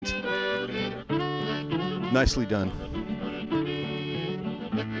Nicely done.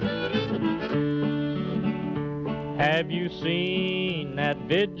 Have you seen that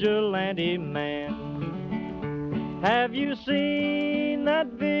vigilante man? Have you seen that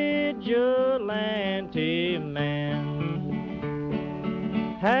vigilante man?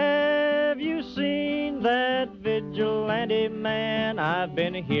 Have you seen that vigilante man? I've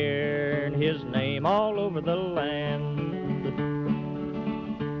been hearing his name all over the land.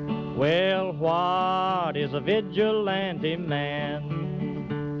 Well, what is a vigilante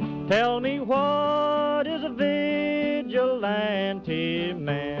man? Tell me, what is a vigilante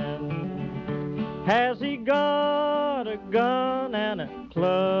man? Has he got a gun and a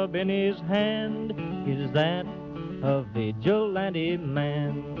club in his hand? Is that a vigilante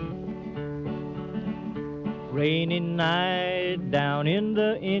man? Rainy night down in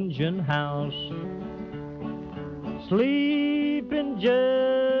the engine house, sleeping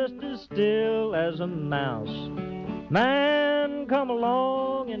just as still as a mouse. Man come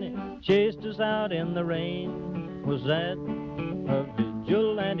along and he chased us out in the rain. Was that a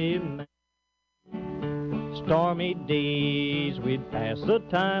vigilante man? Stormy days we'd pass the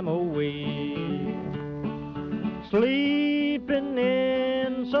time away, sleeping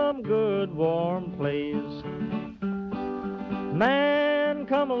in some good warm place. Man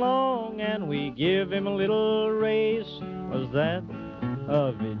come along and we give him a little race. Was that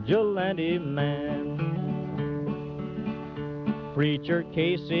a vigilante man? Preacher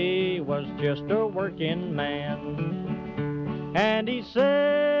Casey was just a working man, and he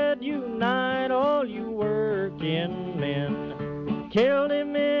said, unite all you working men. Killed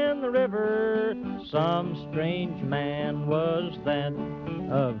him in the river, some strange man. Was that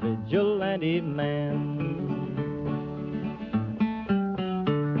a vigilante man?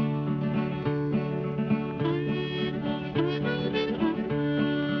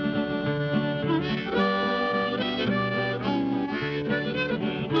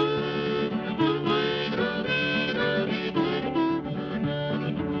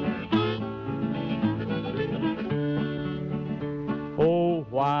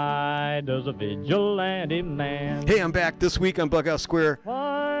 Why does a vigilante man? Hey, I'm back this week on BughouseSquare.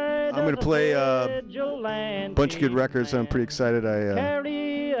 I'm going to play a bunch of good records. I'm pretty excited. I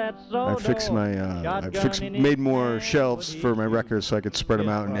fixed made more shelves for my records so I could spread them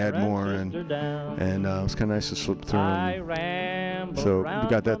out and add more, and it was kind of nice to slip through them. So we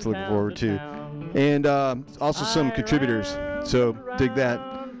got that to look forward to, and also some contributors. So dig that.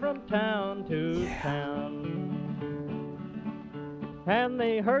 And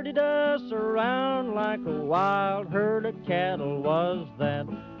they herded us around like a wild herd of cattle. Was that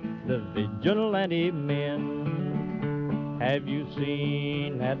the vigilante men? Have you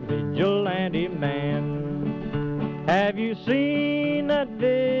seen that vigilante man? Have you seen that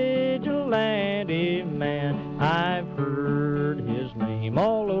vigilante man? I've heard his name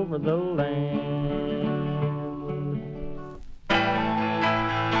all over the land.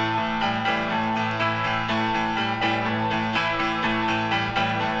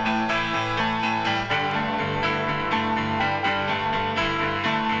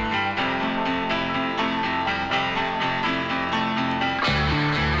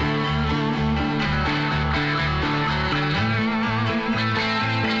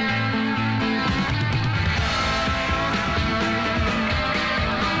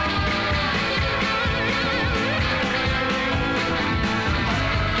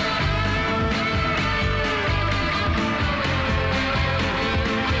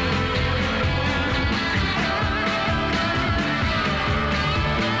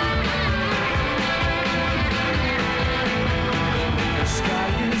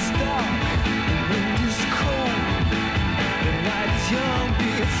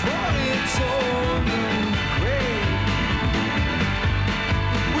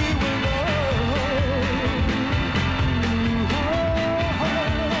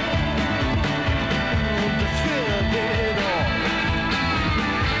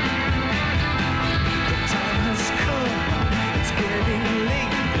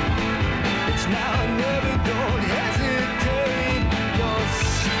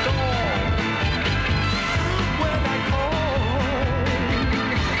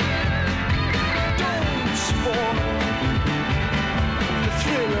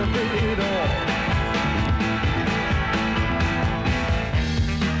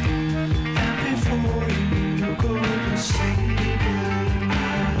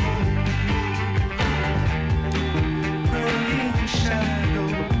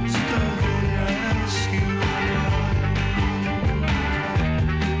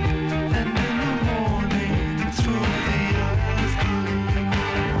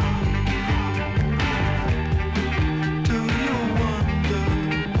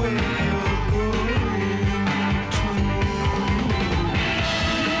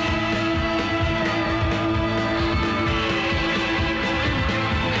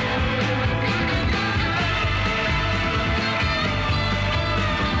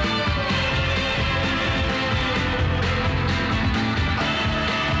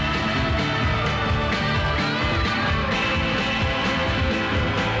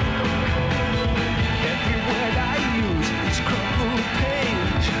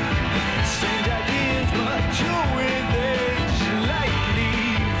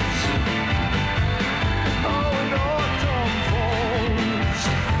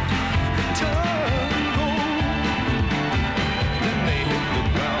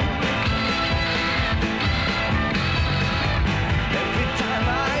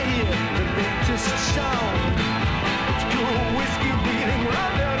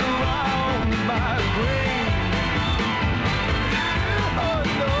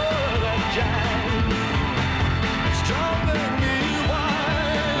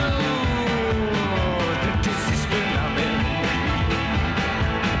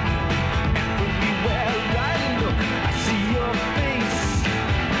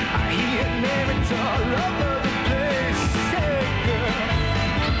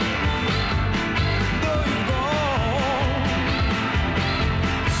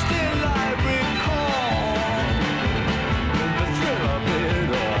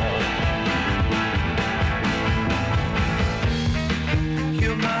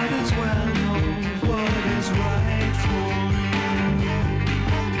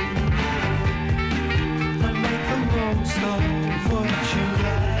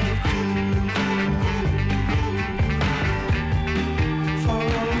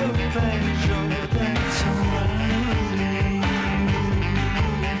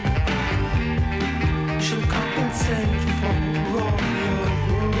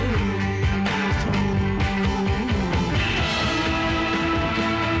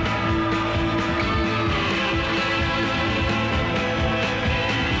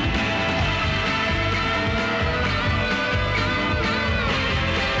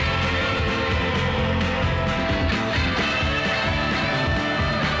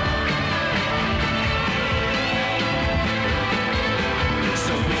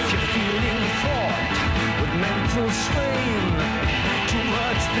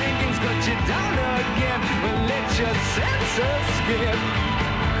 forget.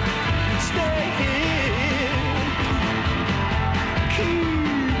 Stay here, keep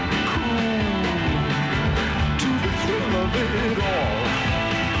cool to the thrill of it all.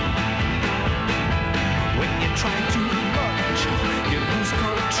 When you try too much, you lose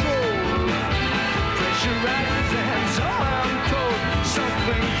control. Pressure rises and so I'm told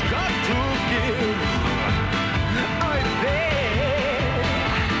something's got to give. I'm there.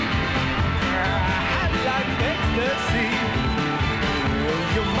 Hot like ecstasy.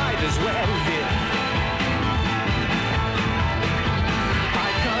 You might as well live. I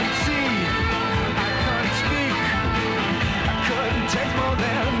can't see, I can't speak. I couldn't take more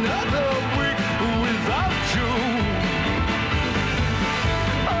than another week without you.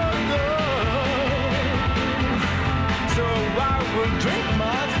 Oh no. So I will drink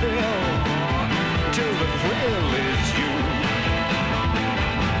my fill till the thrill is you.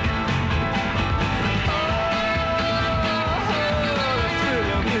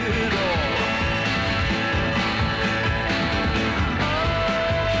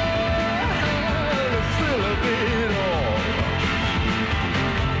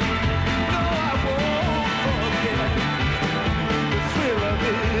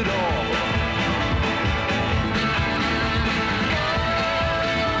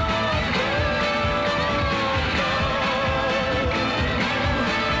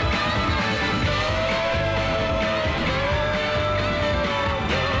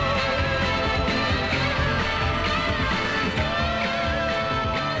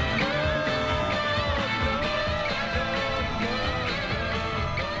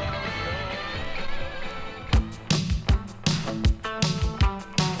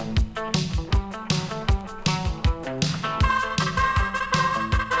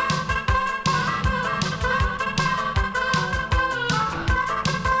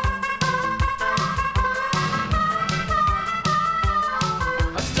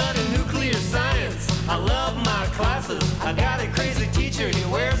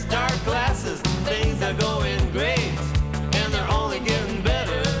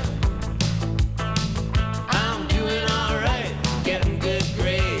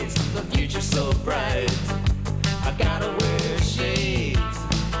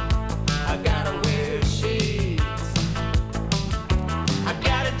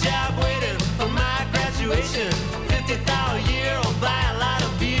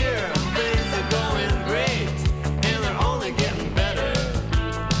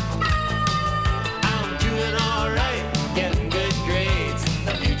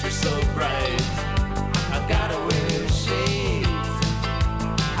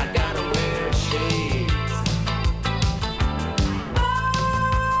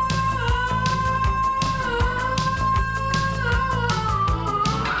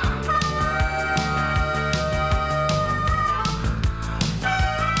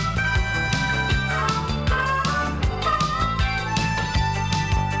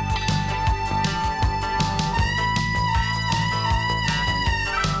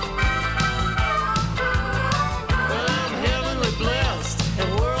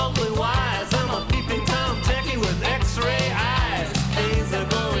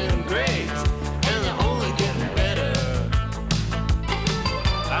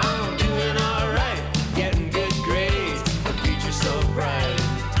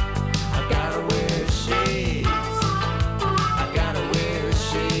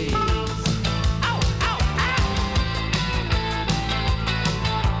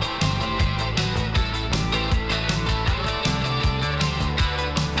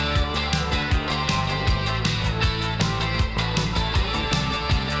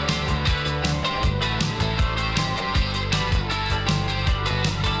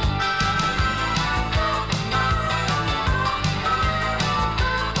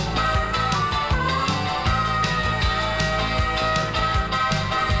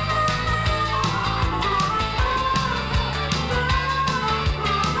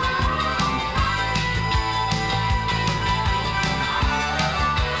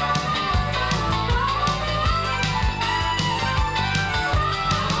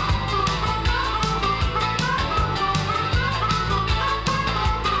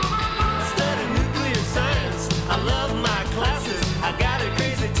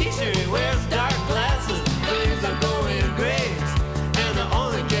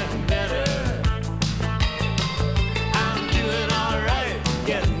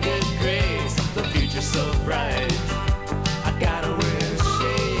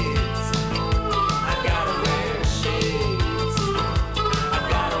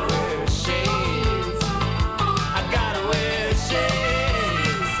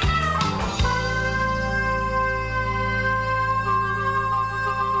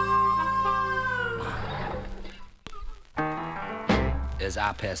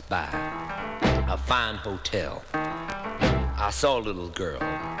 I passed by a fine hotel. I saw a little girl.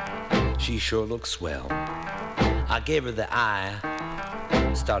 She sure looked swell. I gave her the eye,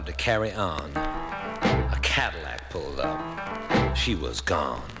 started to carry on. A Cadillac pulled up. She was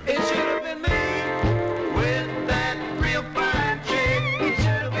gone. It should have been me with that real fine chick. It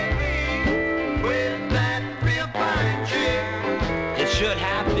should have been me with that real fine chick. It should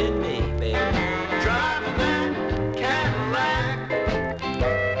have been me, baby. Driving that Cadillac.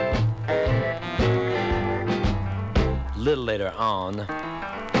 A little later on,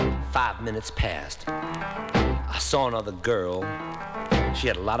 5 minutes passed. I saw another girl. She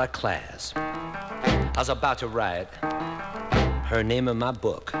had a lot of class. I was about to write her name in my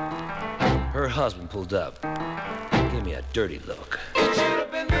book. Her husband pulled up. Gave me a dirty look. It should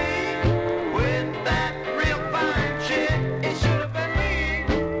have been me with that real fine chick. It should have been me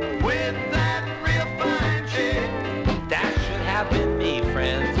with that real fine chick. That should have been me,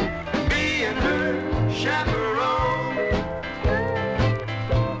 friends. Being her chaperone.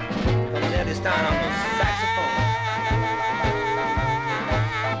 I'm there this time on the saxophone.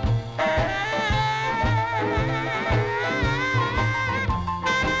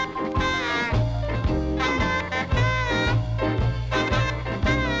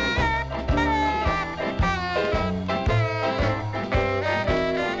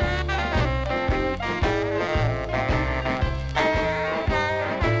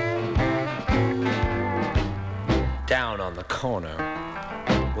 Down on the corner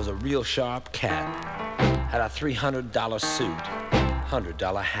was a real sharp cat. Had a $300 suit,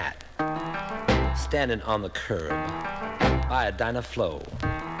 $100 hat. Standing on the curb by a diner flow.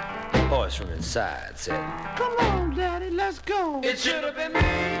 Voice from inside said, Come on, Daddy, let's go. It should have been me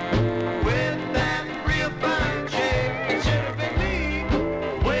with that real fine chick. It should have been me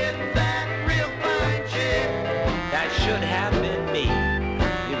with that real fine chick. that should have been me.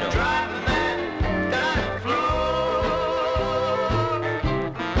 You know. Driving that diner floor.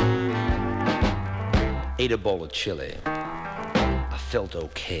 Ate a bowl of chili. I felt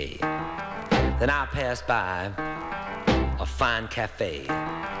okay. Then I passed by a fine cafe.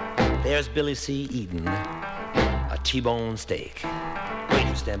 There's Billy C. eating a T-bone steak.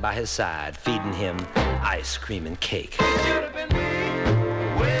 Waitress stand by his side, feeding him ice cream and cake. It should have been me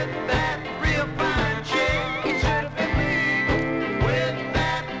with that real fine chick. It should have been me with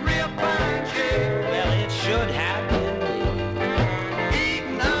that real fine chick. Well, it should have been me.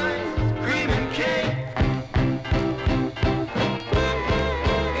 Eating ice cream and cake. It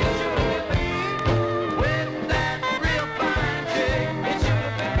should have been me with that real fine chick. It should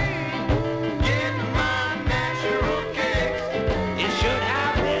have been me getting my natural kicks. It should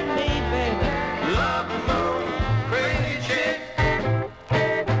have been me, baby. Loving those crazy chicks.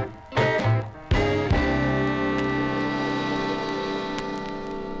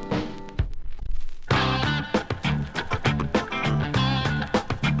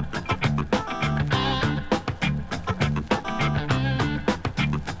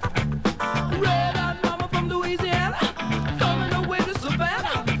 Red-eyed mama from Louisiana, coming away to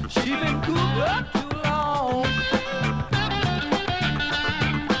Savannah. She been cooped up too long.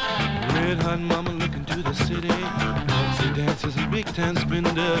 Red-hot mama looking to the city. Fancy dancers and big time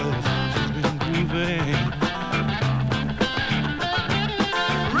spenders. She's been grooving.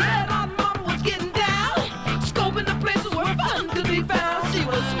 Red-eyed mama was getting down, scoping the places where fun could be found. She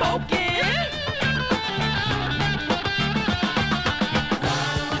was smoking.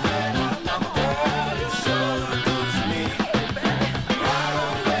 Sure look good to me.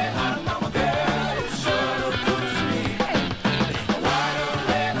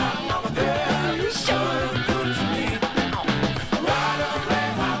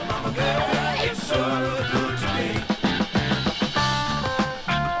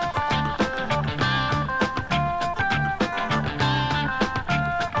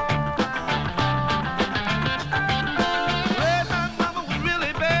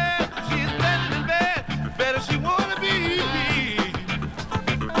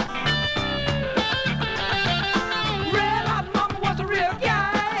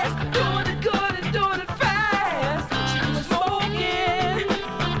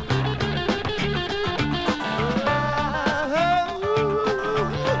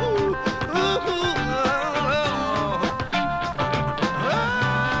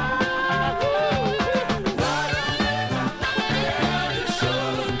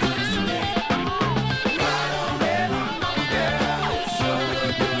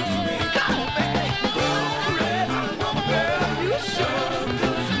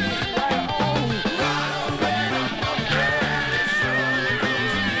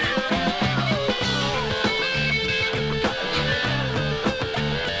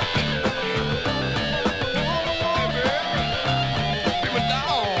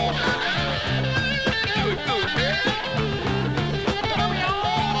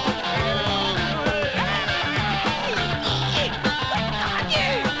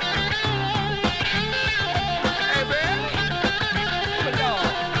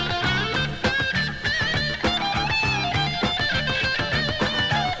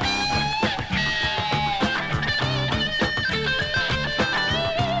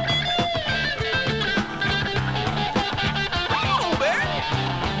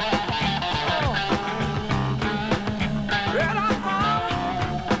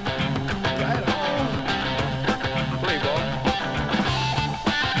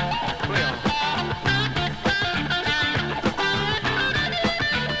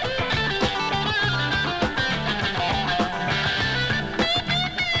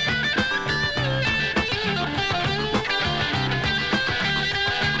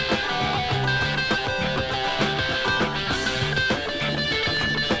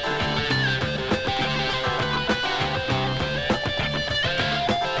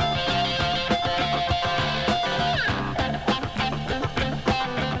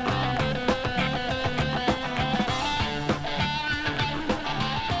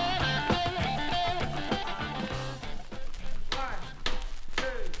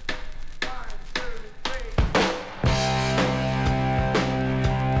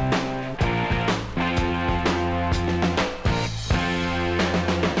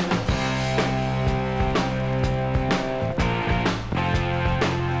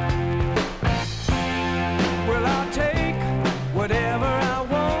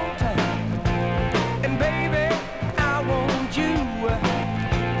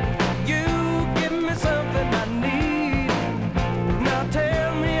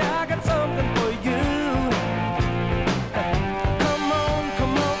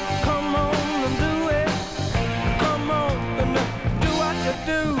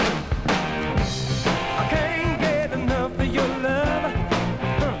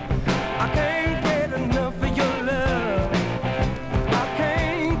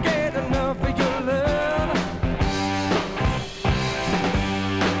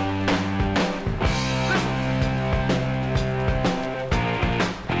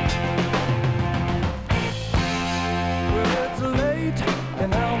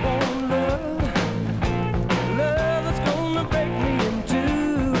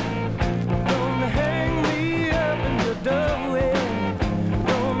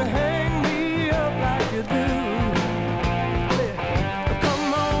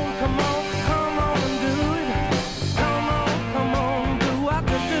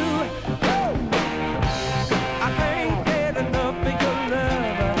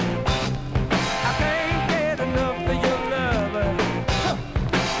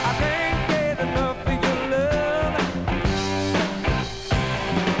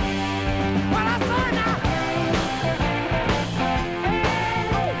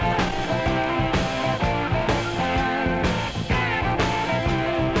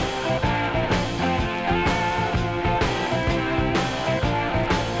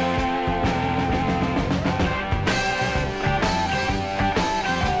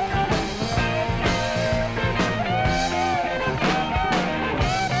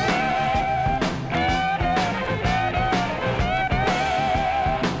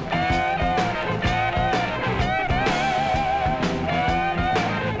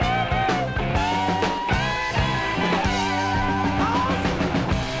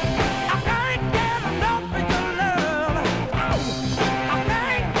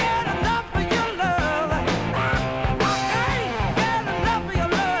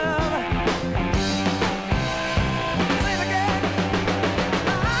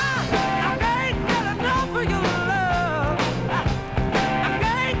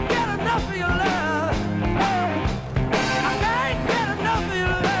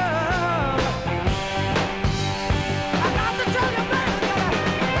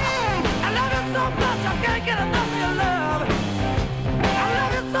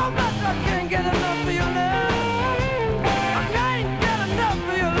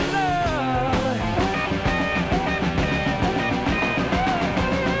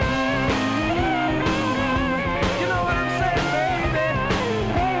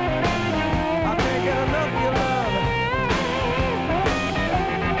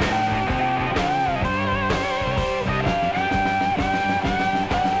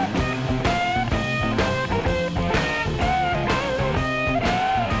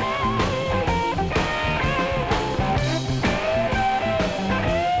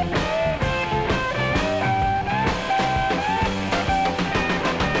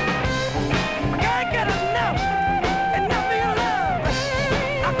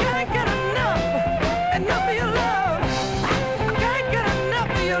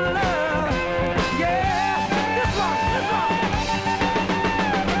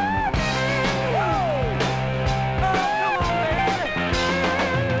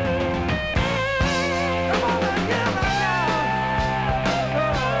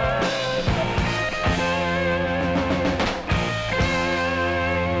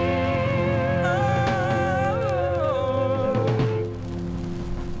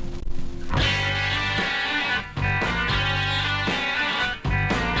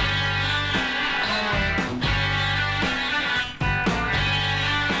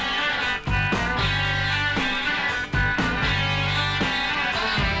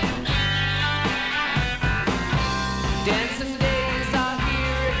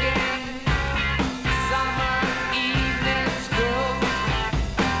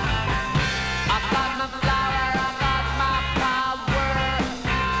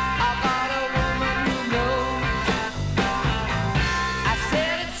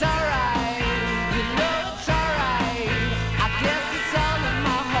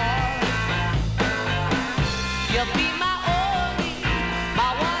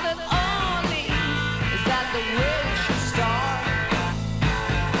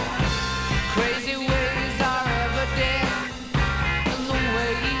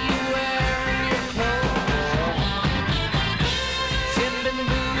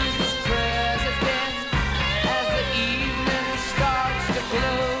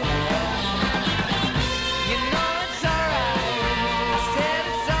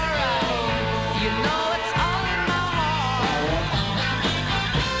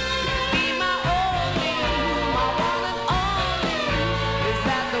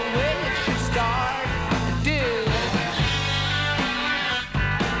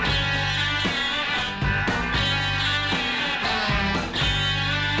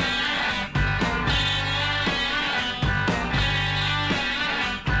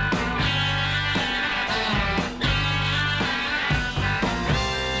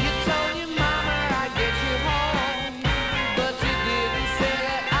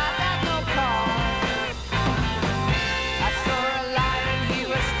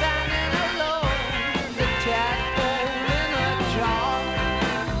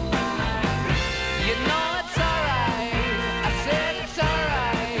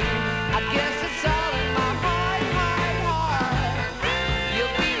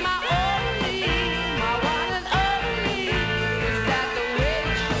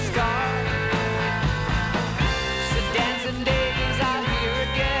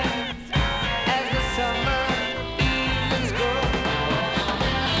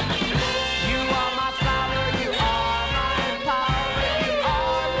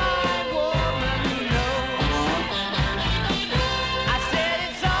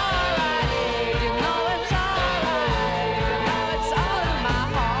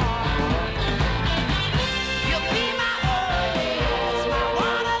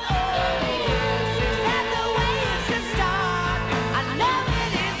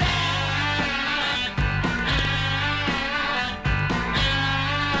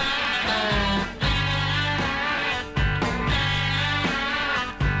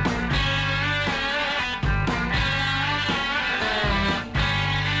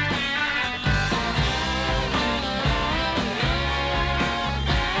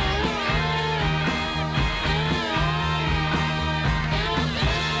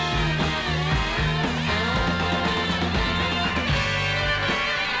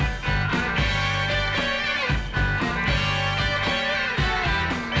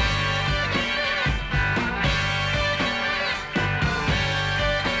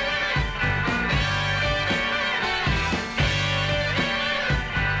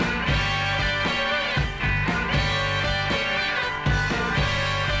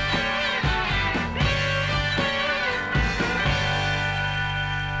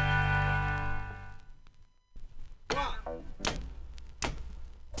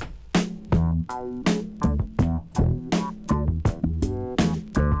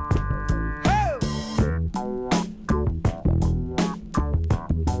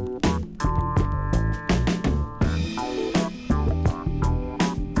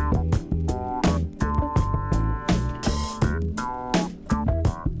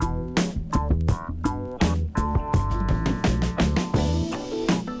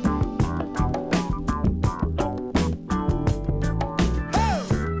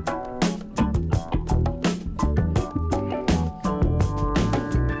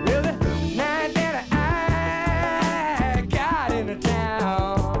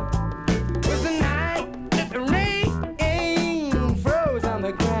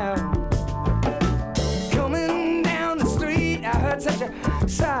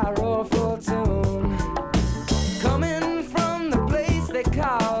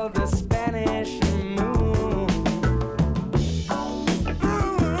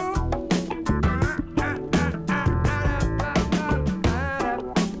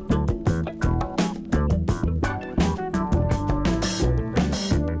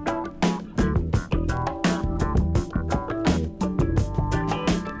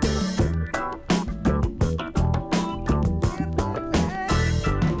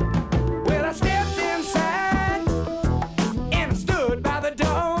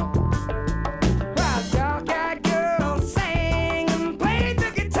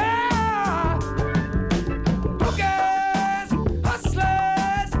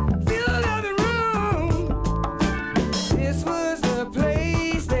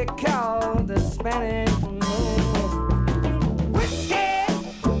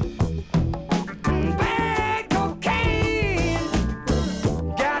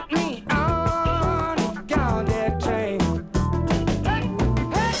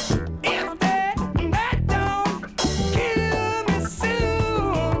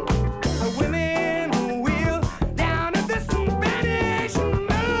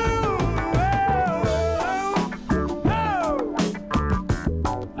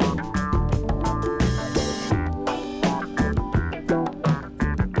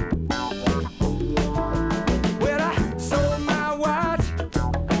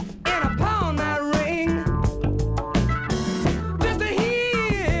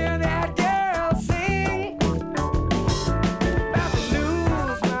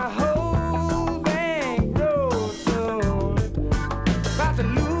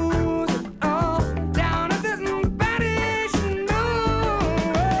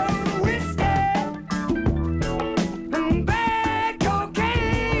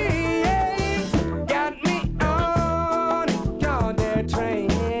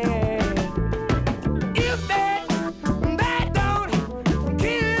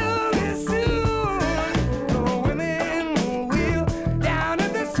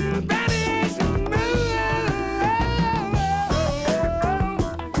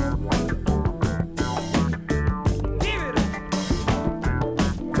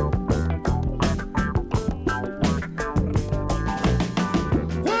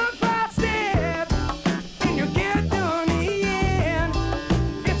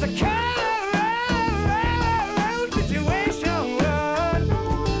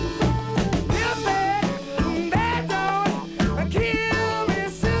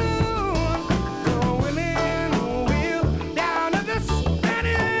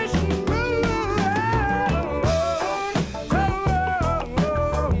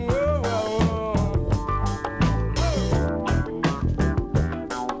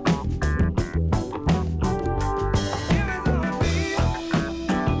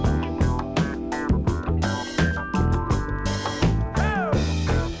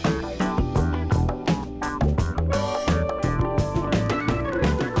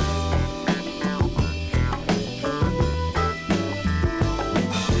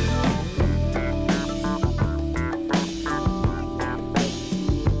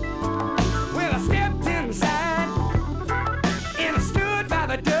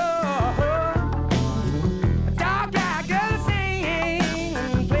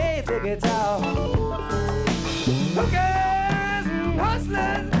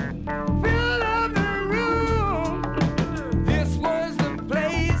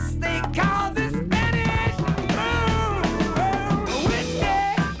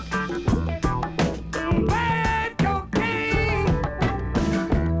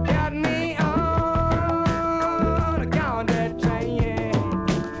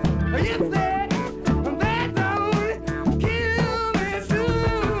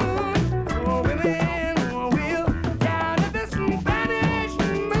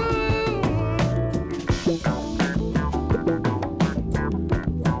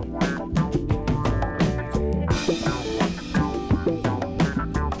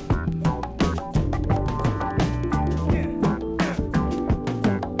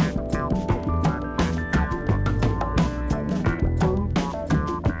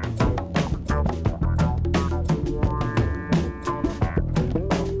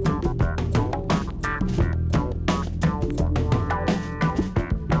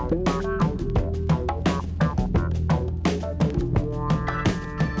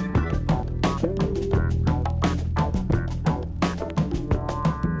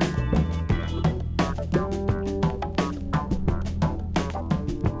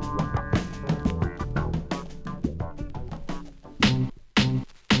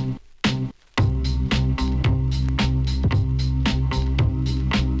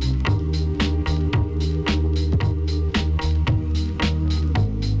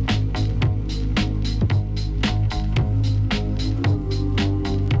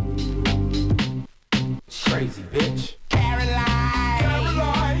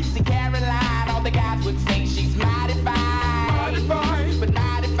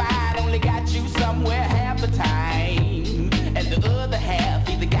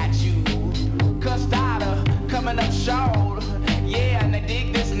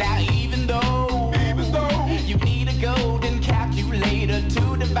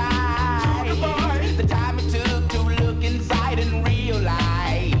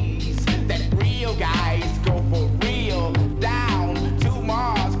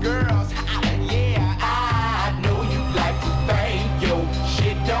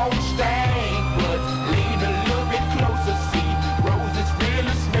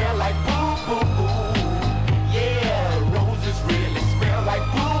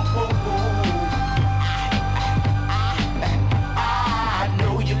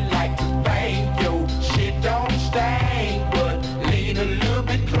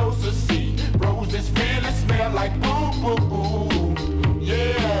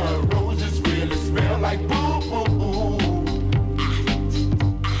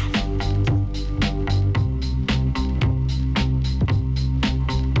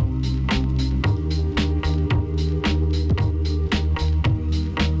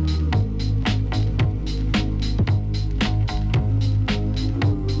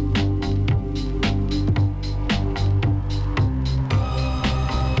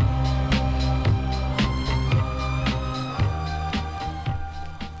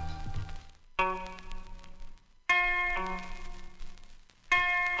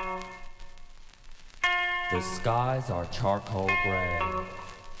 The skies are charcoal gray.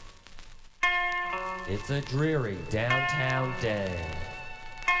 It's a dreary downtown day.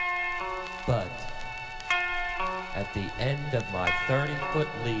 But at the end of my 30-foot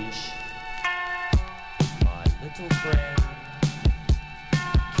leash, my little friend,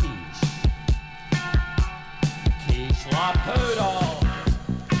 Quiche LaPoodle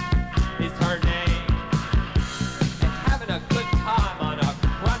is her name. And having a good time on a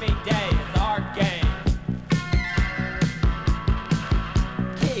crummy day is our game.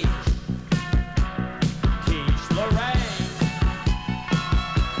 Quiche Lorraine.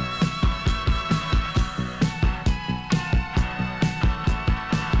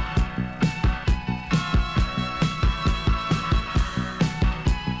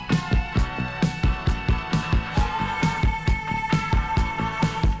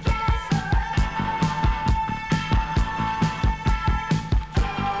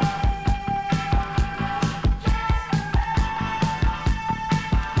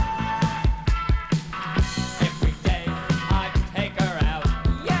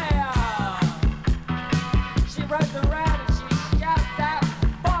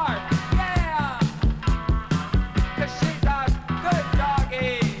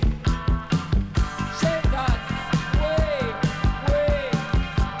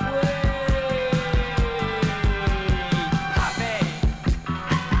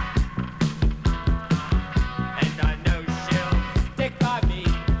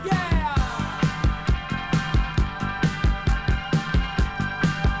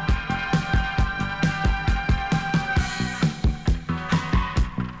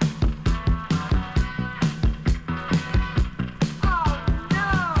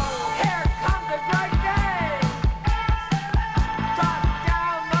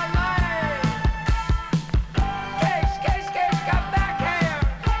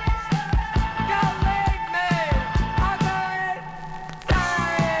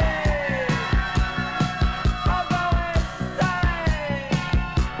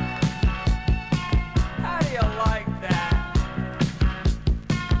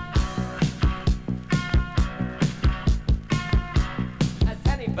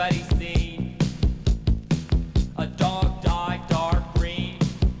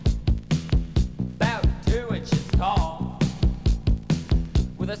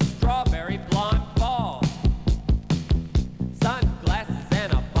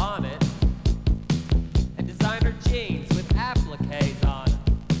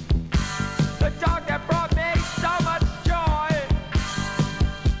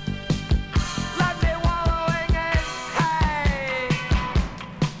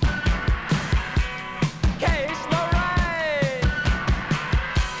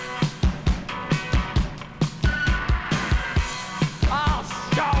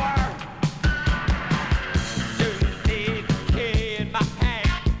 Shower!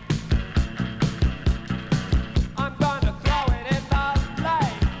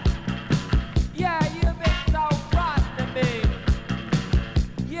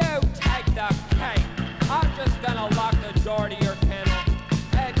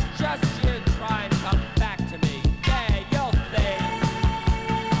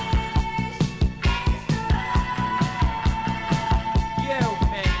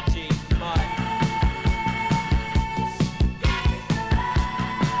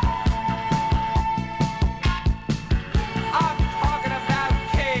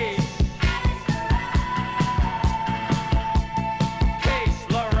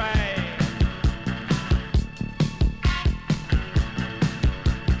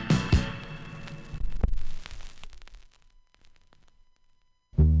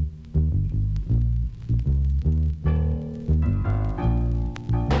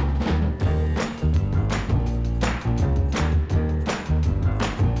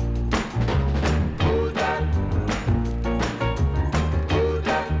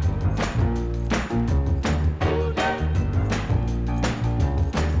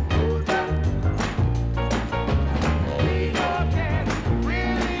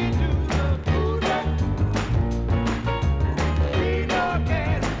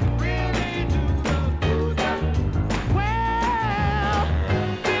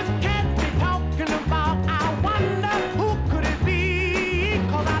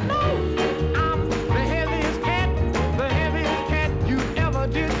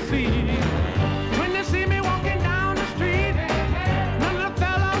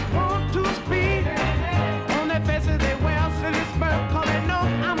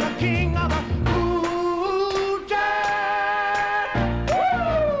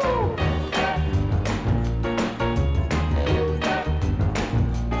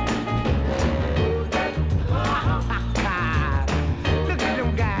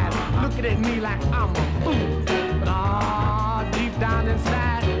 me like I'm a fool. But deep down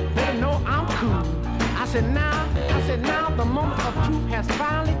inside, they know I'm cool. I said now the moment of truth has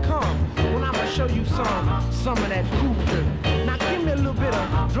finally come. When I'ma show you some of that cool dirt. Now give me a little bit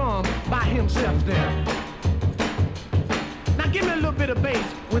of drum by himself there. Now give me a little bit of bass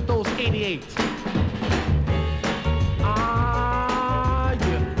with those 88s.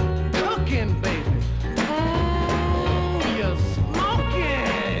 You're cooking, baby. You're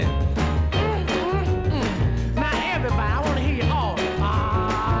smoking. Now everybody, I want to hear you all.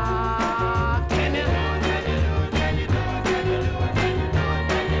 Can you?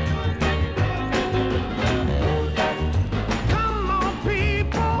 Come on,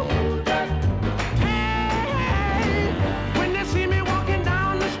 people. Hey, when they see me walking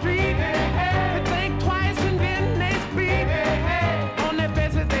down the street, they think twice and then they speak. On their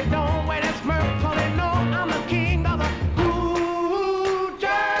faces they don't wear that smirk, 'cause they know I'm the king of the cool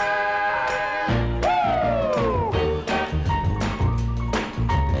jazz.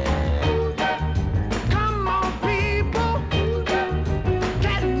 Come on, people,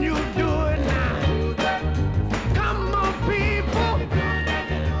 can you do it now? Come on, people.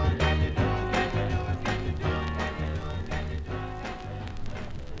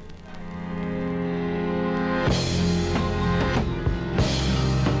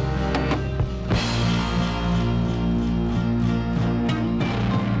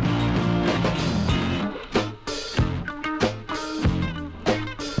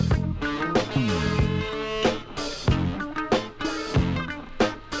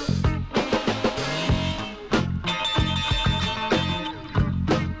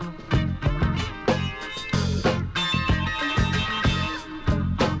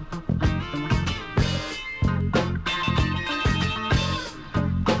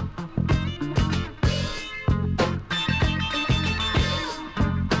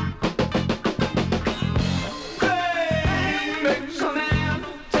 Make some man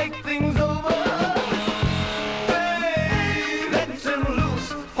take things over. Let him loose,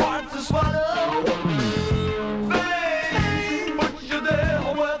 hard to swallow. Put you there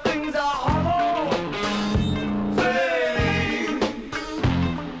where things are hollow.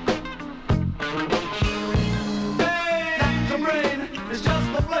 The brain is just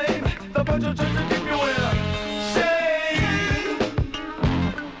the flame, the butcher to keep you in.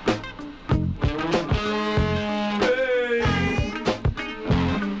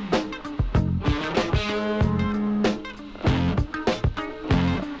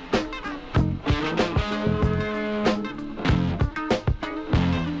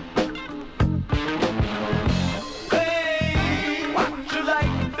 What you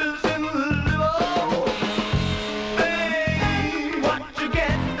like is in the liver. What you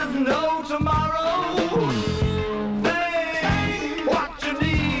get is no tomorrow. What you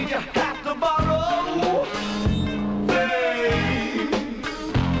need you have to borrow.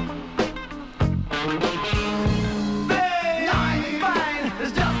 Fine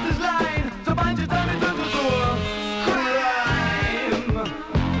is just his line to bind your tummy to the sewer. Crime.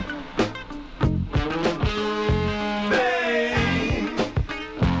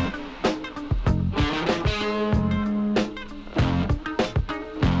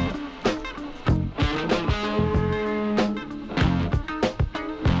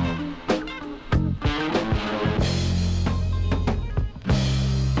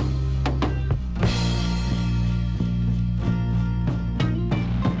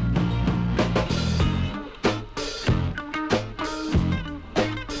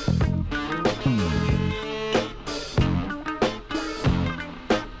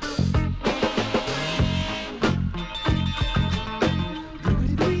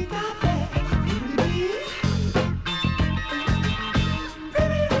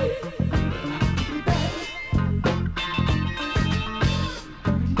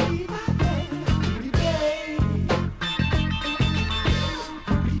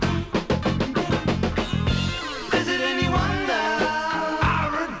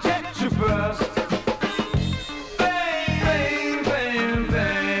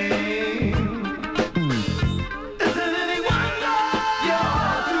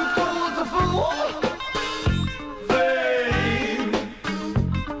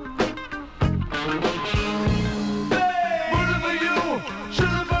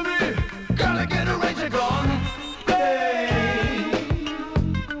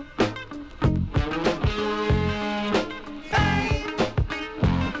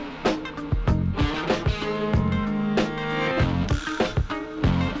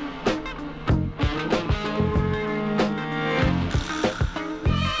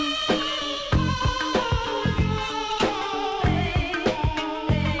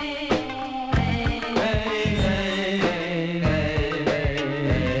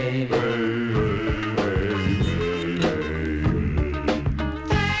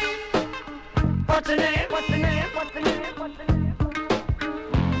 What's the name? What's the name? What's the name? What's the name?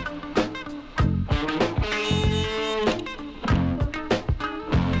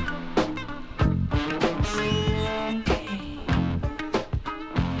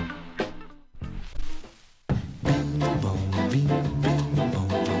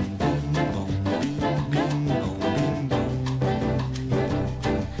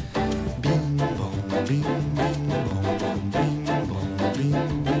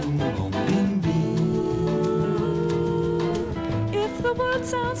 If the word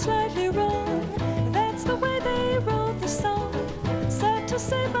sounds slightly wrong, that's the way they wrote the song. Sad to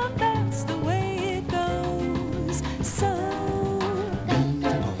say, but that's the way it goes. So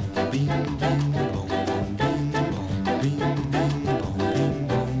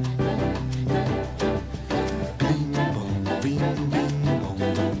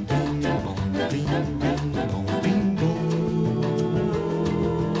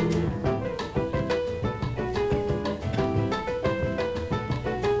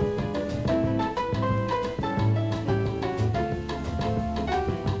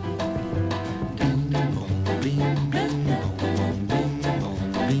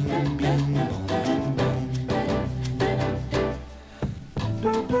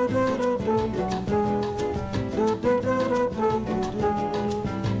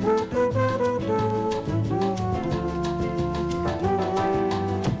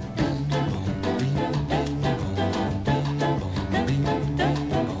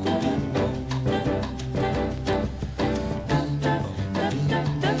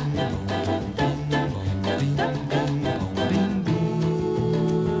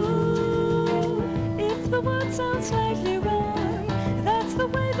if the word sounds slightly wrong, that's the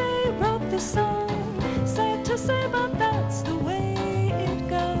way they wrote the song. Sad to say, but that's the way it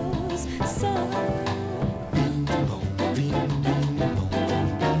goes. So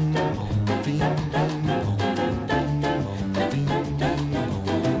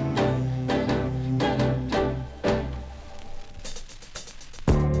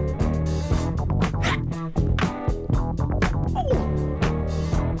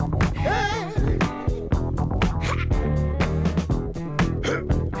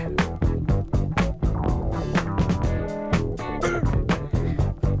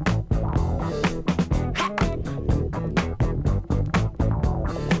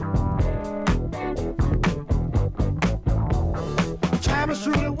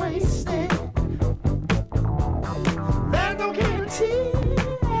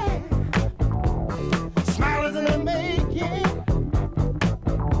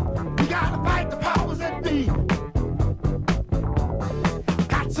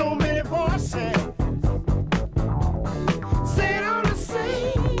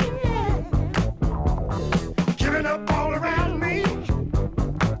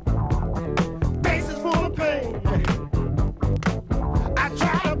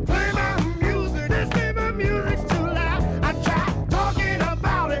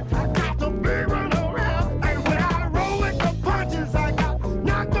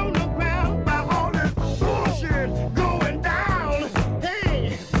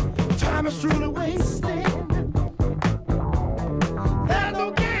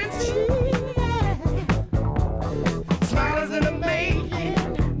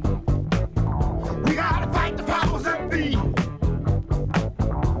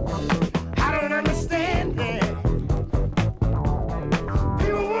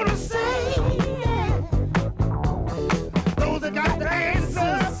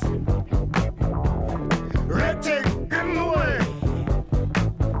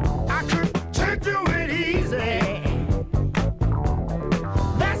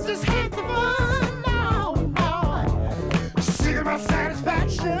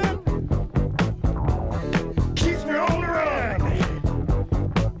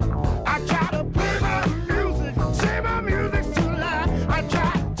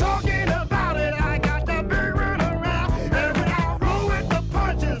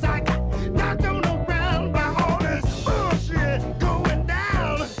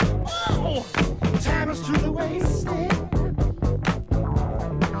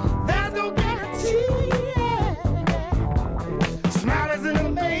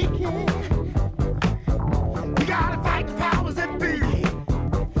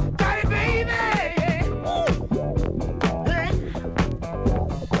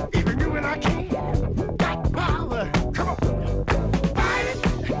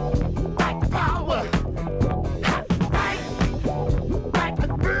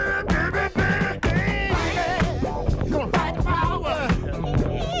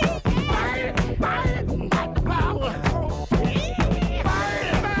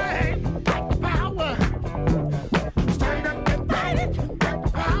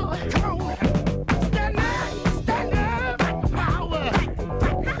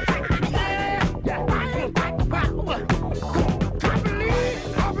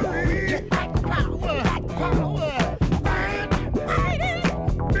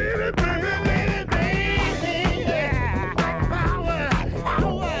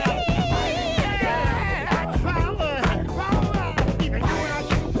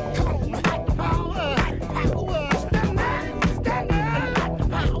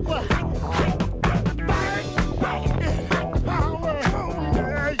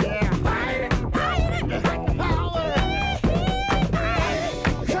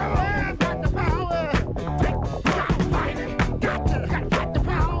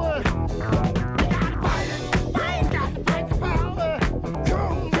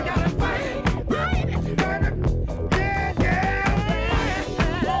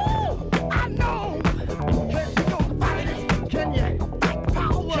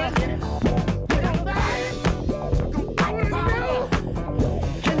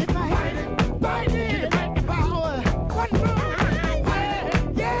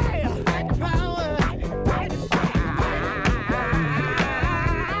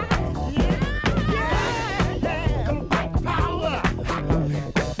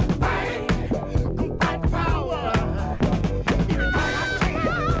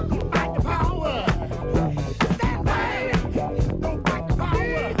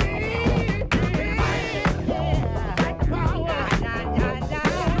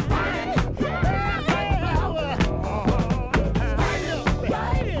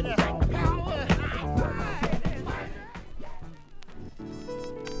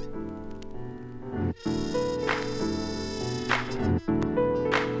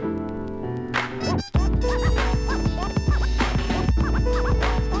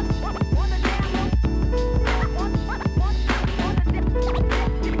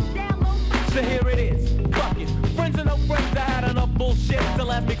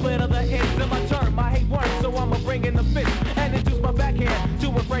can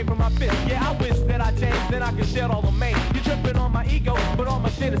to refrain from my fist. Yeah, I wish that I changed, then I could shed all the mane. You tripping on my ego, but all my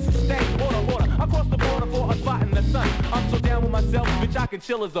shit is sustained. Order, I cross the border for a spot in the sun. I'm so down with myself, bitch, I can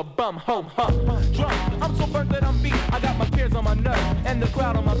chill as a bum. Drunk, I'm so burnt that I'm beat. I got my peers on my nerves and the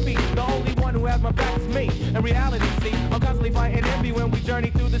crowd on my feet. The only one who has my back is me. In reality, see, I'm constantly fighting envy when we journey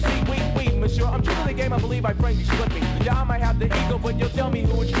through the sea. We, monsieur, I'm true to the game, I believe I frankly slipping. Yeah, I might have the ego, but you'll tell me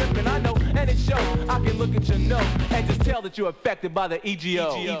who is tripping. I know, and it shows. I can look at your nose and just tell that you're affected by the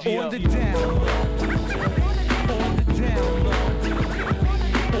EGO. On the down, on the down, on the down.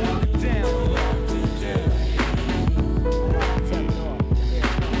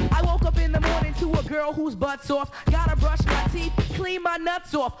 I woke up in the morning to a girl whose butt's off. Gotta brush my teeth, clean my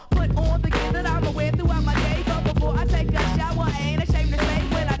nuts off. Put on the gear that I'm aware throughout my day. But before I take a shower, I ain't ashamed to say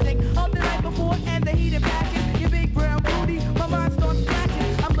when I think of the night before and the heat and passion. Your big brown booty, my mind starts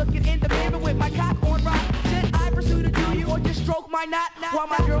flashing. I'm looking in the mirror with my cock on rock. Should I pursue to do you or just stroke my knot? While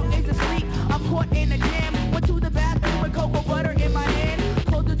my girl is asleep, I'm caught in a jam. Went to the bathroom with cocoa butter in my hand.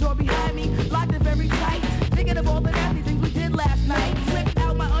 Closed the door behind me, locked it very tight. Thinking of all the nasty things we did last night. Slipped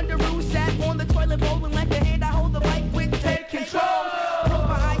out my underoos, sat on the toilet bowl and let the hand I hold the mic with take control. Closed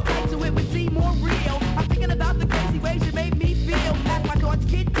my eyes tight so it would seem more real. I'm thinking about the crazy ways you made me feel. As my thoughts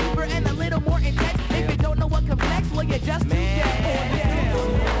get deeper and a little more intense. If you don't know what complex, well you're just too dead.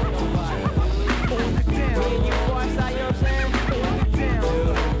 On the down. When you force out, you know what I'm saying? On the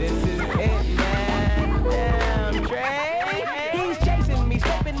down. This is it, man. Damn, Dre. He's chasing me,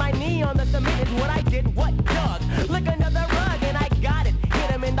 scraping my knee on the cement is what I did. What, Doug? Look another rug and I got it.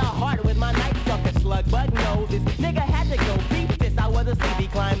 Hit him in the heart with my knife, fucking slug. But no, this nigga had to go. Beat this, I was asleep, he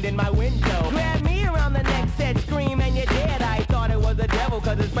climbed in my window. Grabbed me around the neck, said scream and you're dead. I thought it was the devil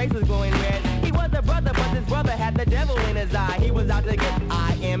cause his face was glowing red. He was a brother, but his brother had the devil in his eye. He was out to get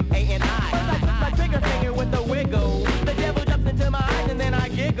I-M-A-N-I. First I took my trigger finger with a wiggle. The devil jumps into my eyes and then I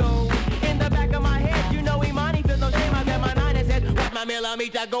giggle. In the back of my head, you know Imani feels no shame. I got my 9 and said, watch my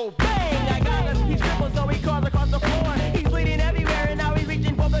millimeter go bang. I got him, he's crippled so he crawls across the floor. He's bleeding everywhere and now he's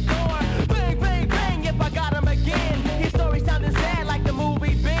reaching for the door. Bang, bang, bang, if I got him again. His story sounded sad like the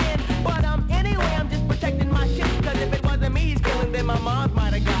movie Ben. But anyway, I'm just protecting my shit. Cause if it wasn't me he's killing, then my moms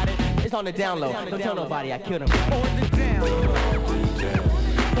might have got it. It's on the down low. Don't tell nobody I killed him. On the down,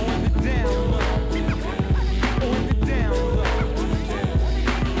 on the down, on the down.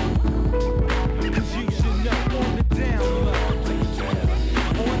 Cause you should know. On the down,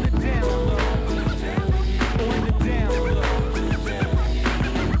 on the down, on the down.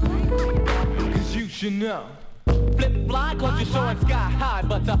 Cause you should know. Flip fly, cause you're soaring sky high.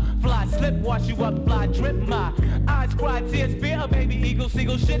 But to fly slip, wash you up, fly drip. My eyes cry, tears fear. A baby eagle,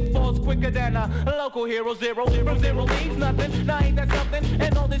 seagull shit falls quicker than a local hero. 0, 0, 0 leaves nothing. Now ain't that something?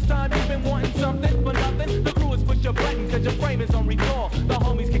 And all this time you've been wanting something for nothing. The crew has pushed your button cause your frame is on recall. The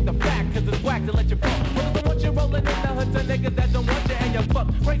homies kick the back cause it's whack to let you fall. Well, don't want you rolling in the hood to niggas that don't want you. And you fuck,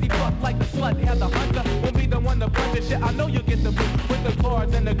 crazy fuck like the slut. Have the hunter, won't be the one to punch your shit. I know you'll get the boot with the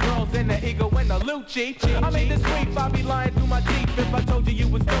cars and the girls and the ego and the loot cheap. I made this brief, I'd be lying through my teeth if I told you you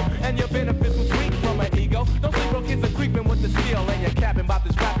was dope and your benefits was weak from an ego. Don't sleep, bro, kids are creeping with the steel and your cabin about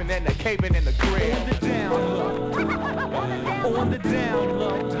this rapping and the caving in the crib. On the down low, on the down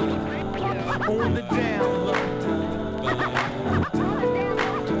low, on the down low.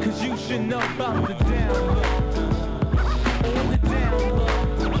 Cause you should know about the down low. On the down low,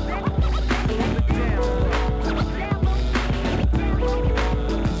 on the down low.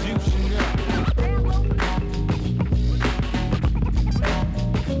 Cause you should know.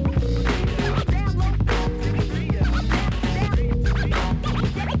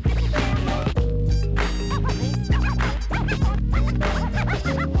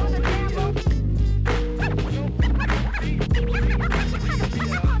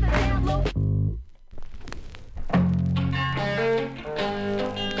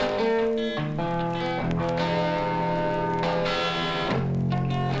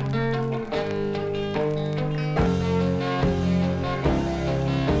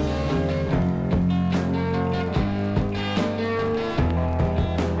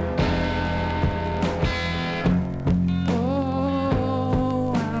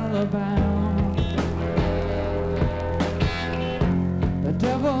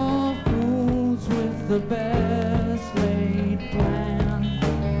 the best laid plan.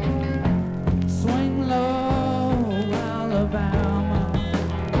 Swing low, Alabama.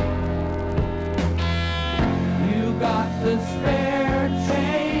 You got the spare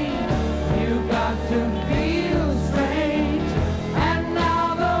change. You got to feel strange. And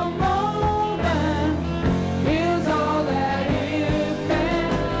now the moment is all that is.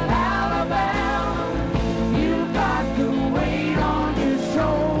 And Alabama, you got to wait on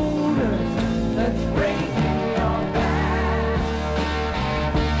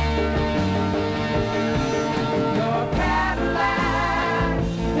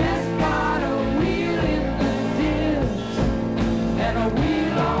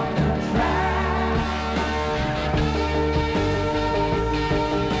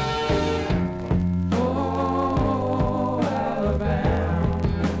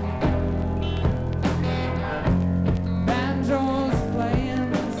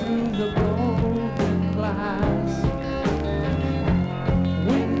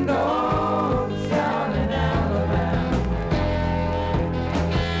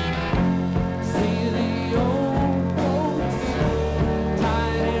See the old folks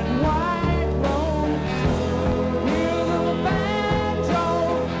tied in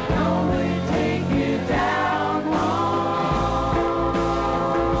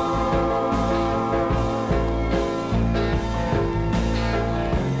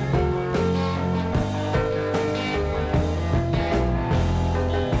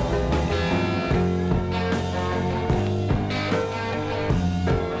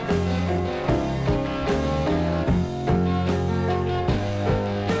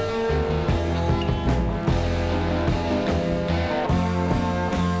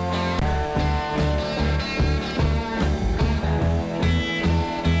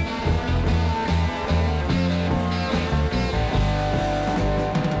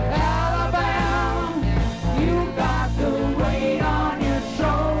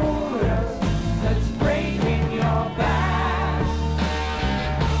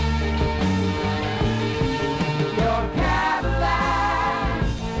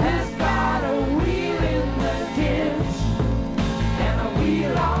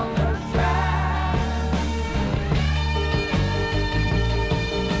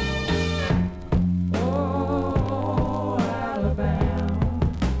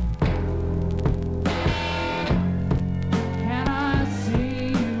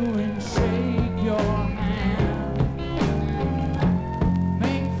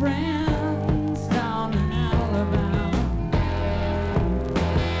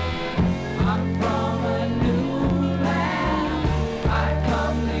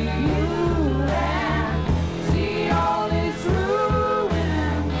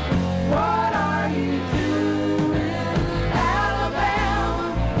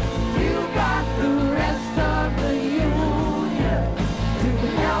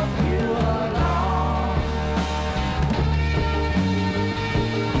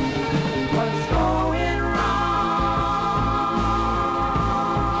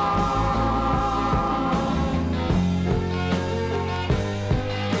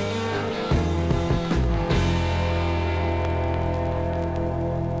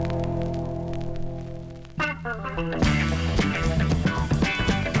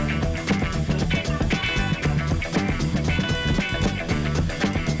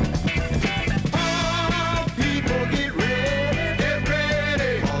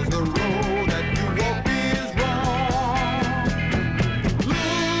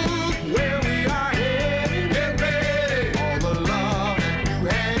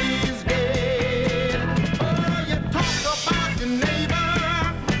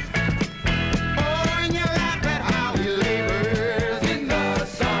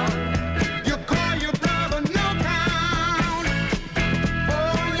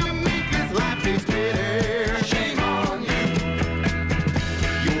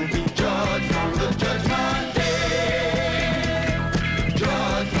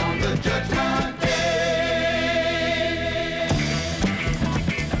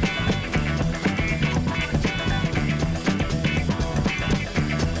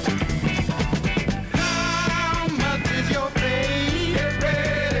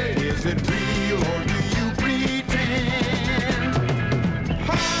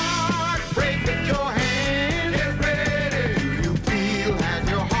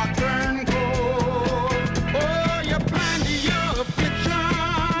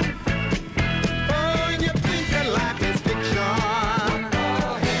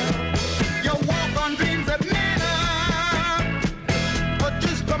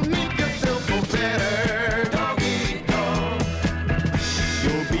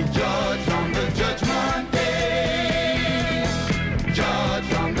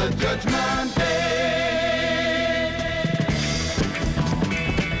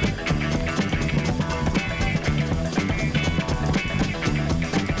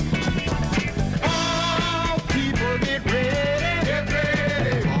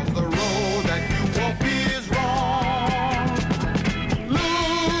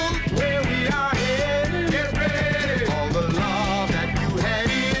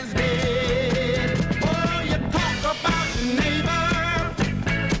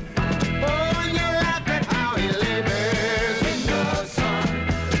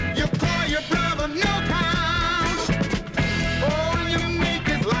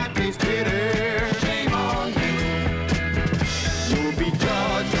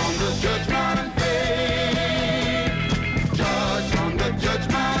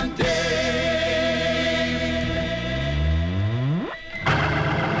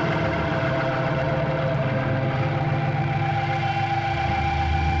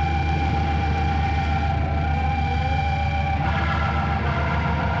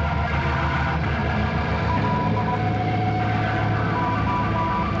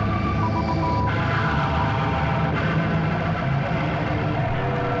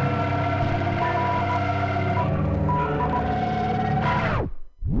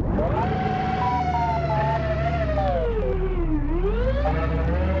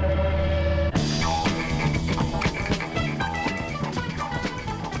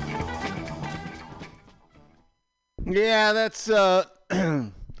Yeah, that's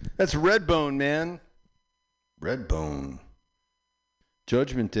that's Redbone, man. Redbone.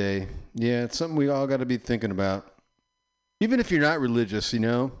 Judgment Day. Yeah, it's something we all got to be thinking about. Even if you're not religious, you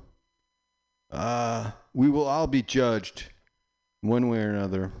know, we will all be judged one way or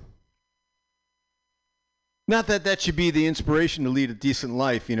another. Not that that should be the inspiration to lead a decent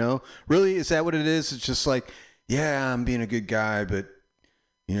life, you know? Really, is that what it is? It's just like, yeah, I'm being a good guy, but,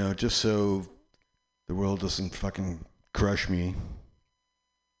 you know, just so the world doesn't fucking crush me.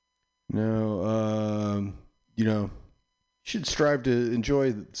 No, you know, you should strive to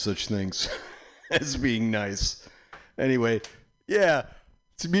enjoy such things as being nice. Anyway, yeah,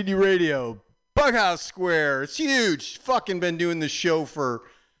 it's MutinyRadio, BughouseSquare. It's huge. Fucking been doing this show for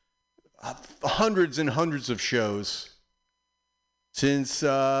hundreds and hundreds of shows since,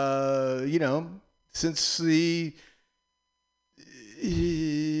 you know, since the,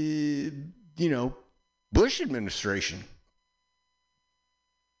 you know, Bush administration.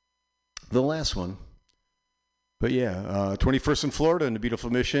 The last one. But yeah, 21st in Florida in the beautiful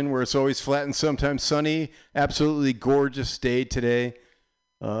Mission, where it's always flat and sometimes sunny. Absolutely gorgeous day today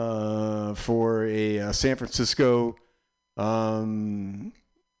for a San Francisco.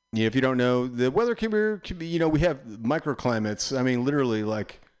 Yeah, if you don't know, the weather can be, you know, we have microclimates. I mean, literally,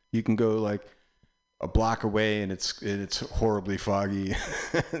 like you can go like a block away and it's horribly foggy,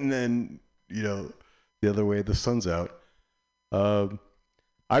 and then you know the other way the sun's out.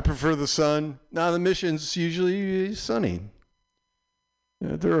 I prefer the sun. Now the Mission's usually sunny.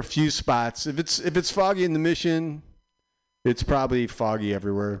 There are a few spots. If it's foggy in the Mission, it's probably foggy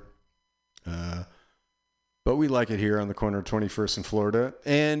everywhere. But we like it here on the corner of 21st and Florida,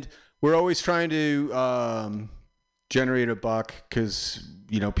 and we're always trying to generate a buck because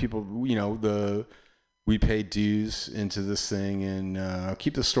you know people, you know we pay dues into this thing and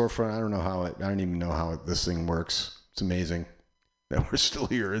keep the storefront. I don't even know how this thing works. It's amazing that we're still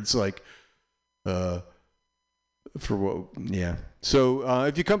here. It's like, for what? Yeah. So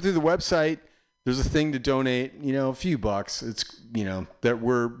if you come through the website, there's a thing to donate. You know, a few bucks. It's no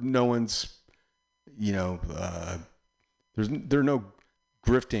one's. You know, there's no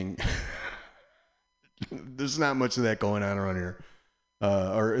grifting. There's not much of that going on around here.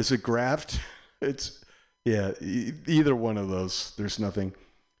 Or is it graft? It's either one of those. There's nothing.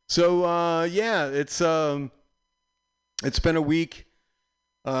 So yeah, it's been a week.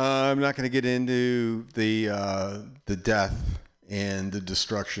 I'm not going to get into the death and the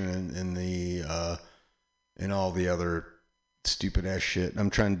destruction and the and all the other stupid ass shit.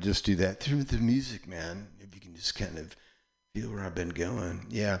 I'm trying to just do that through the music, man. If you can just kind of feel where I've been going.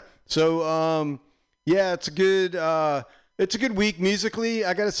 Yeah. So yeah, it's a good week musically.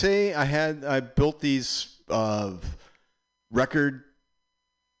 I gotta say, I built these record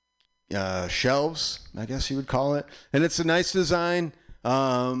shelves, I guess you would call it, and it's a nice design,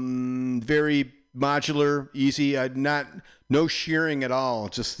 very modular, easy. No shearing at all.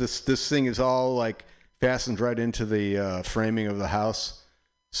 Just this thing is all like fastened right into the framing of the house.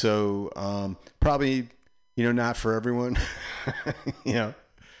 So probably, you know, not for everyone. You know,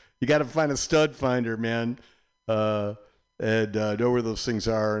 you got to find a stud finder, man, and know where those things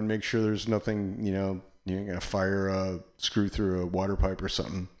are and make sure there's nothing, you know, you ain't gonna fire a screw through a water pipe or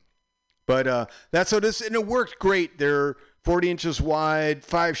something. But that's how this, and it worked great. They're 40 inches wide,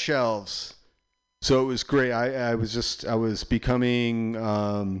 5 shelves. So it was great. I was becoming,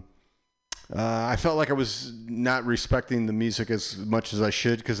 I felt like I was not respecting the music as much as I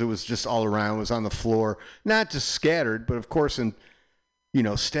should because it was just all around. It was on the floor, not just scattered, but of course in, you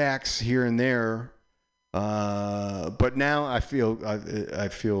know, stacks here and there. But now I feel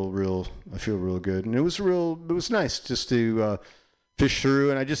real good, and it was nice just to fish through,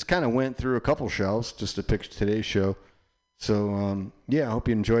 and I just kind of went through a couple shelves just to pick today's show. So yeah, I hope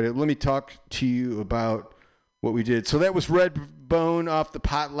you enjoyed it. Let me talk to you about what we did. So that was Redbone off the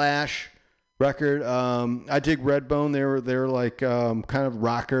Potlatch record. I dig Redbone. They're like kind of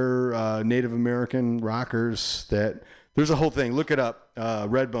rocker, Native American rockers. That there's a whole thing. Look it up,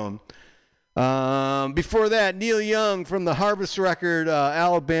 Redbone. Before that, Neil Young from the Harvest record,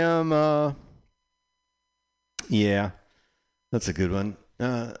 Alabama. Yeah, that's a good one.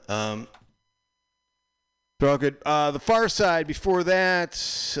 They're all good. The Far Side before that,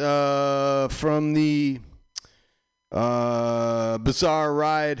 from the Bizarre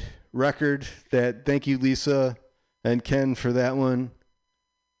Ride record. That, thank you, Lisa and Ken, for that one.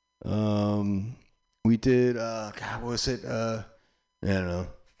 We did, God, what was it? I don't know.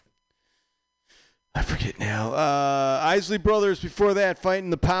 I forget now. Isley Brothers before that, Fighting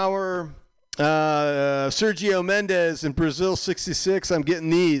the Power. Sergio Mendes in Brazil 66. I'm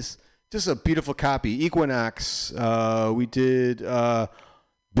getting these. just a beautiful copy. Equinox. We did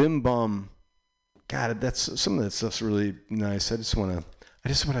Bim Bum. God, that's some of that stuff's really nice. I just want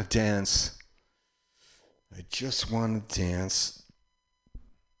to dance. I just want to dance.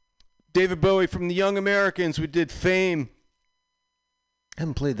 David Bowie from the Young Americans. We did Fame. I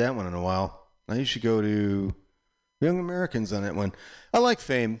haven't played that one in a while. I usually go to Young Americans on that one. I like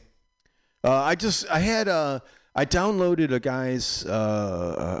Fame. I downloaded a guy's,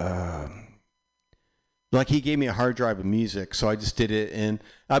 like he gave me a hard drive of music, so I just did it, and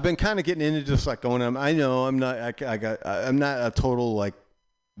I've been kind of getting into just like going. I know I'm not a total like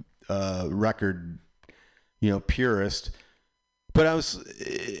record, purist, but I was.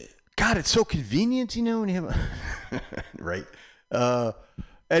 God, it's so convenient, when you have right.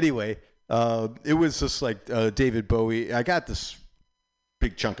 Anyway, it was just like David Bowie. I got this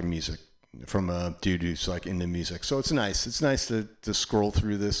big chunk of music from a dude who's like into music, so it's nice. It's nice to scroll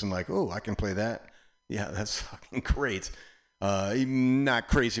through this and like, oh, I can play that. Yeah, that's fucking great. I'm not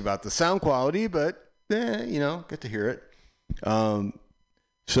crazy about the sound quality, but get to hear it.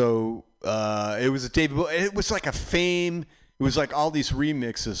 So it was a David Bowie. It was like a Fame. It was like all these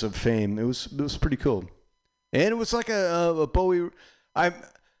remixes of Fame. It was pretty cool, and it was like a Bowie. I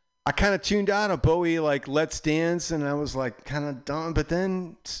kind of tuned out of Bowie like Let's Dance, and I was like kind of done. But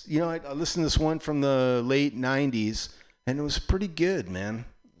then I listened to this one from the late '90s, and it was pretty good, man.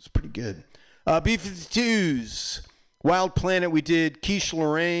 It was pretty good. B-52s, Wild Planet. We did Quiche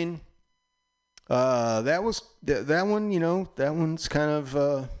Lorraine. That one. That one's kind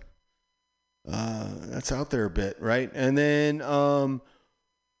of that's out there a bit, right? And then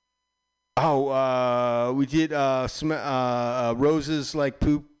we did Roses Like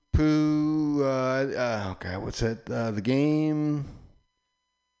Poo Poo. Okay, what's that? The Game.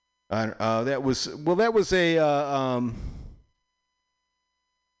 That was a.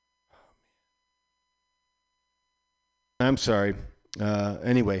 I'm sorry.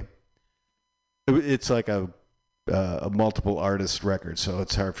 Anyway, it's like a multiple artist record, so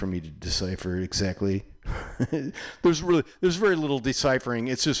it's hard for me to decipher exactly. There's very little deciphering.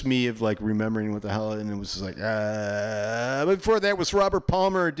 It's just me of like remembering what the hell, and it was just like before that was Robert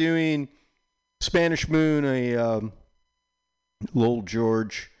Palmer doing Spanish Moon, a Lowell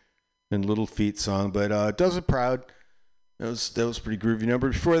George and Little Feat song, but Does It Proud. That was pretty groovy number.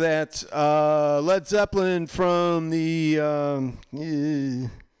 Before that, Led Zeppelin from the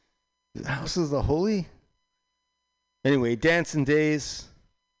House of the Holy. Anyway, Dancing Days.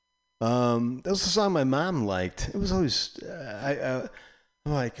 That was a song my mom liked. It was always I'm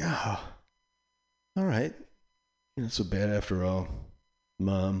like, oh, all right, not so bad after all,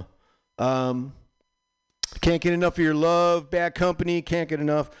 Mom. Can't Get Enough of Your Love. Bad Company. Can't Get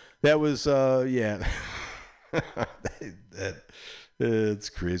Enough. That was yeah. It's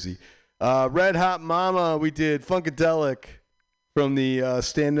crazy. Red Hot Mama, we did Funkadelic from the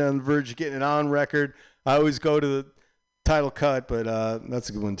Standing on the Verge of Getting It On record. I always go to the title cut, but that's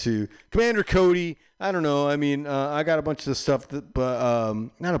a good one too. Commander Cody, I don't know. I mean, I got a bunch of stuff, but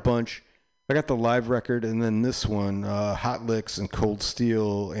not a bunch. I got the live record, and then this one, Hot Licks and Cold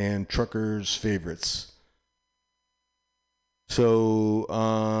Steel and Truckers' Favorites. So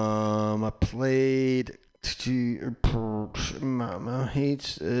I played Mama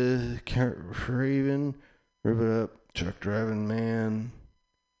Hates Craven, Rip It Up, Truck Driving Man.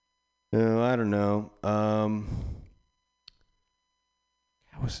 No, I don't know.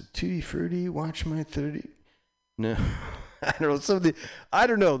 Was it Tutti Frutti? Watch My 30? No, I don't know. Some of the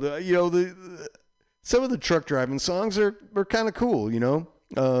some of the truck driving songs are kind of cool. I don't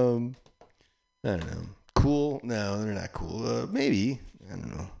know. Cool? No, they're not cool. Maybe, I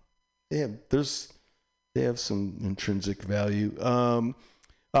don't know. They have some intrinsic value.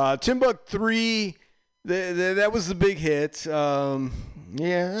 Timbuk 3, that was the big hit.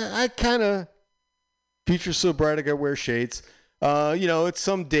 Yeah, I kind of Future So Bright I Gotta Wear Shades. It's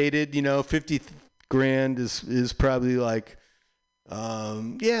some dated. 50 grand is probably like,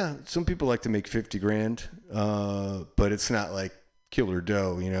 some people like to make 50 grand, but it's not like killer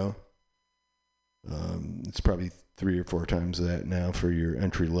dough. It's probably 3 or 4 times that now for your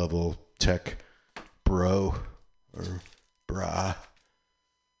entry level tech bro or bra.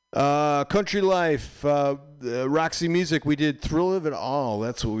 Country Life, Roxy Music, we did Thrill of It All.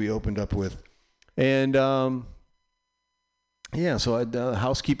 That's what we opened up with. And so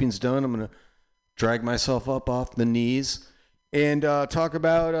housekeeping's done. I'm going to drag myself up off the knees and talk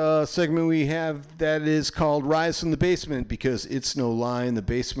about a segment we have that is called Rise from the Basement, because it's no lie, in the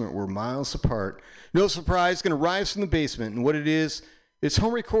basement we're miles apart. No surprise, going to rise from the basement. And what it is, it's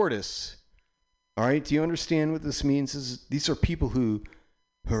home recordists. All right, do you understand what this means? These are people who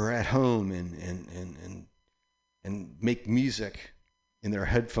who are at home and make music in their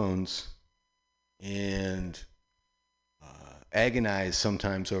headphones and agonize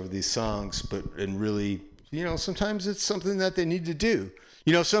sometimes over these songs, and really, sometimes it's something that they need to do.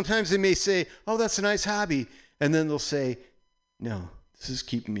 Sometimes they may say, "Oh, that's a nice hobby," and then they'll say, "No, this is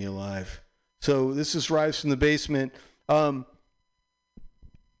keeping me alive." So this is Rise from the Basement.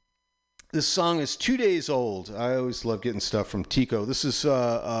 This song is 2 days old. I always love getting stuff from Tico. This is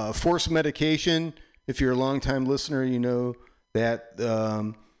Force Medication. If you're a longtime listener, you know that.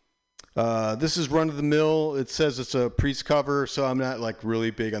 This is Run of the Mill. It says it's a Priest cover, so I'm not like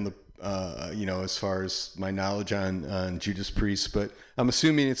really big on the, as far as my knowledge on Judas Priest, but I'm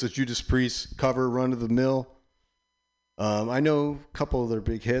assuming it's a Judas Priest cover, Run of the Mill. I know a couple of their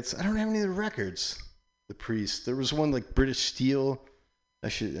big hits. I don't have any of the records. The Priest. There was one like British Steel. I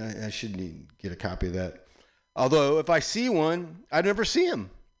should get a copy of that. Although if I see one, I never see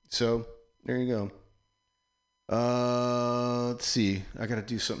him. So there you go. Let's see. I got to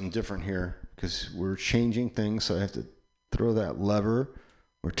do something different here because we're changing things. So I have to throw that lever.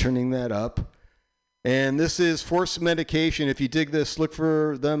 We're turning that up. And this is Force Medication. If you dig this, look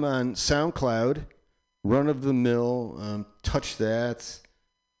for them on SoundCloud. Run of the Mill. Touch that.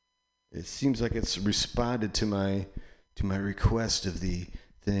 It seems like it's responded to my request of the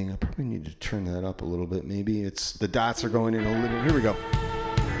thing. I probably need to turn that up a little bit. Maybe it's the dots are going in a little. Here we go.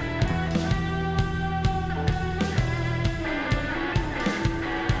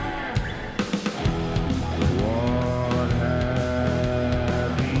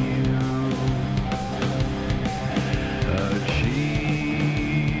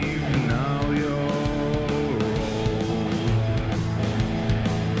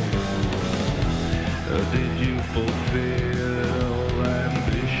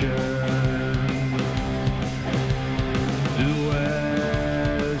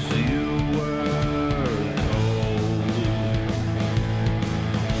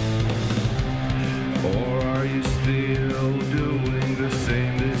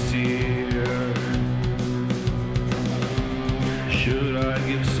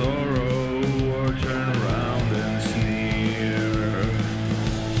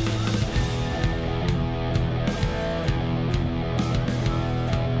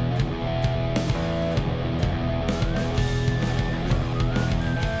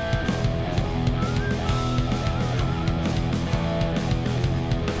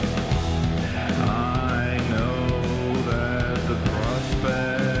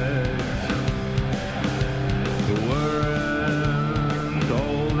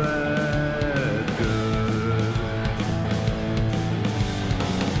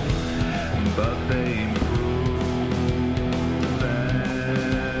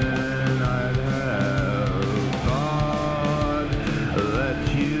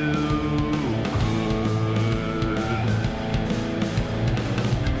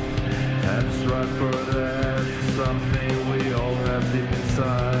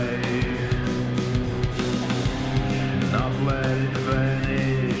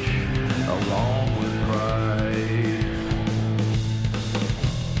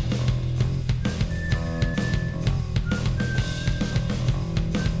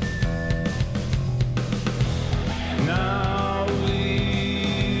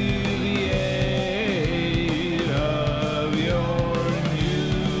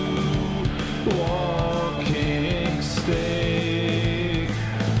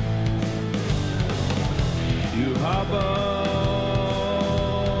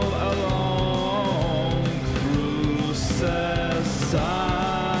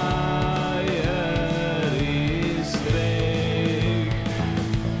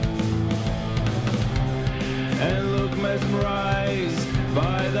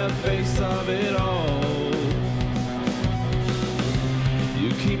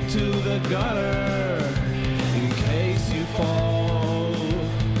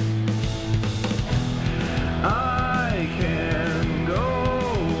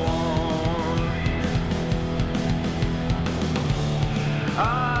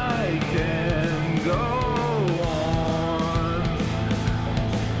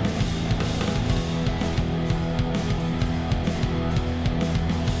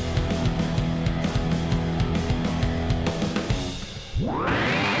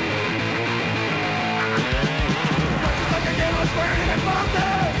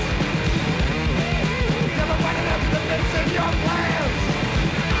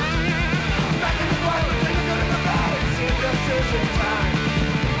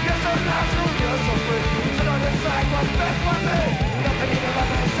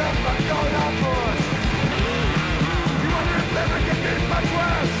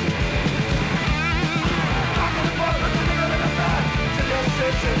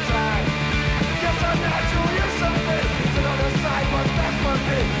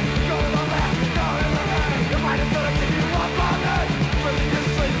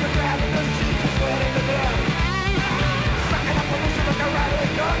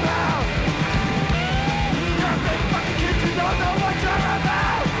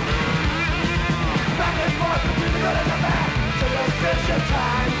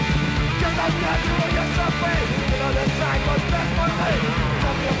 free. You know the sign was best for me.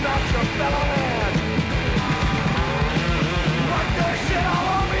 Tell me about your fellow man. Wipe your shit all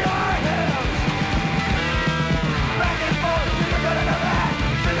over your hands. Back and forth, you're gonna know that.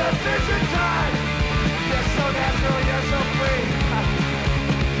 It's a decision time. You're so natural, you're so free.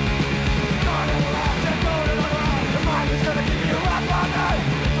 Going and lost and going around. Your mind is gonna keep you up all night.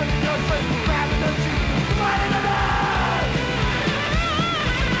 Flipping your sleep, grabbing the sheet, fighting the night.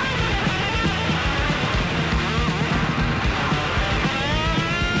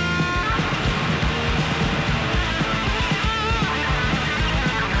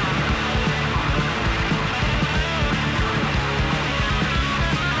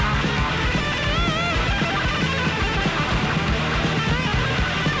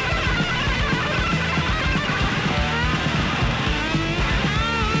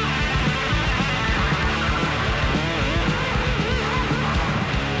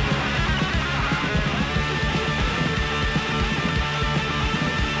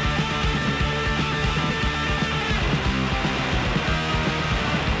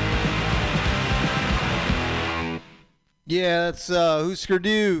 Yeah, that's Husker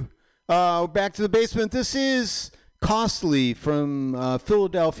Du. Back to the basement. This is Costly from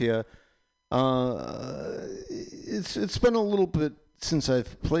Philadelphia. It's been a little bit since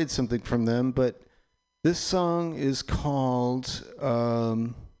I've played something from them, but this song is called. We're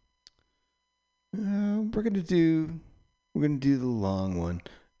gonna do the long one.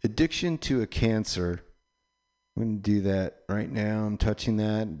 Addiction to a Cancer. I'm gonna do that right now. I'm touching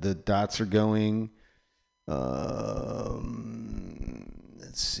that. The dots are going.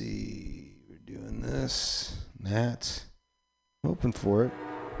 Let's see. We're doing this, that. Hoping for it.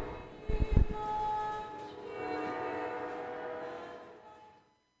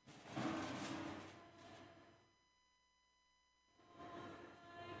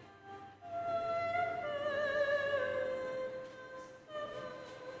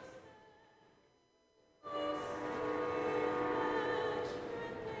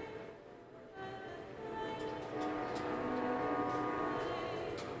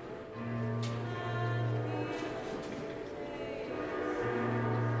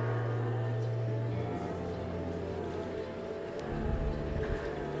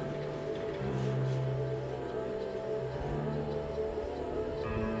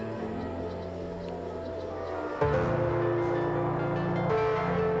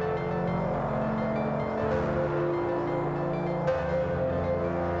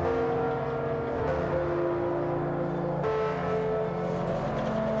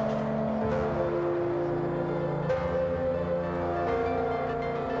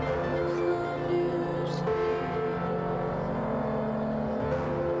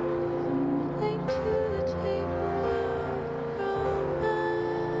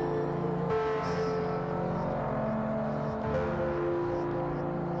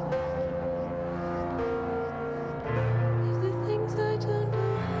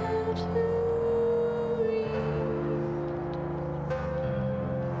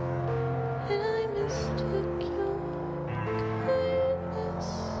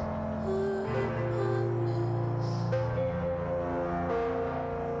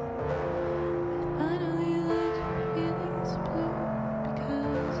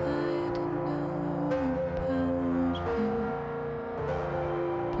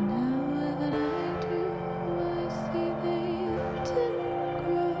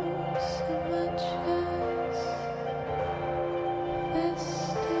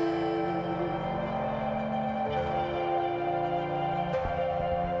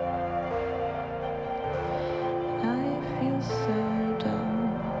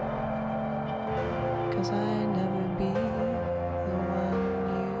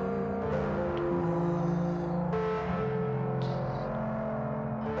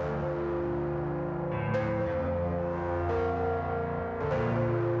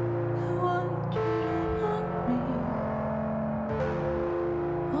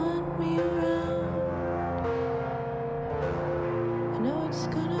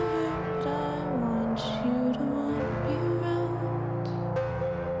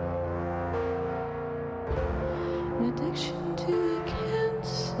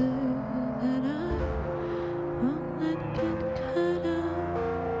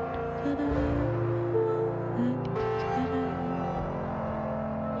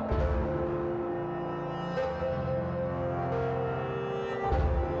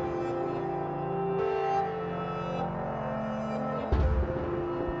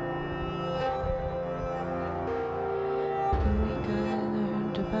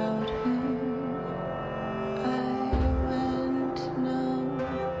 About him, I went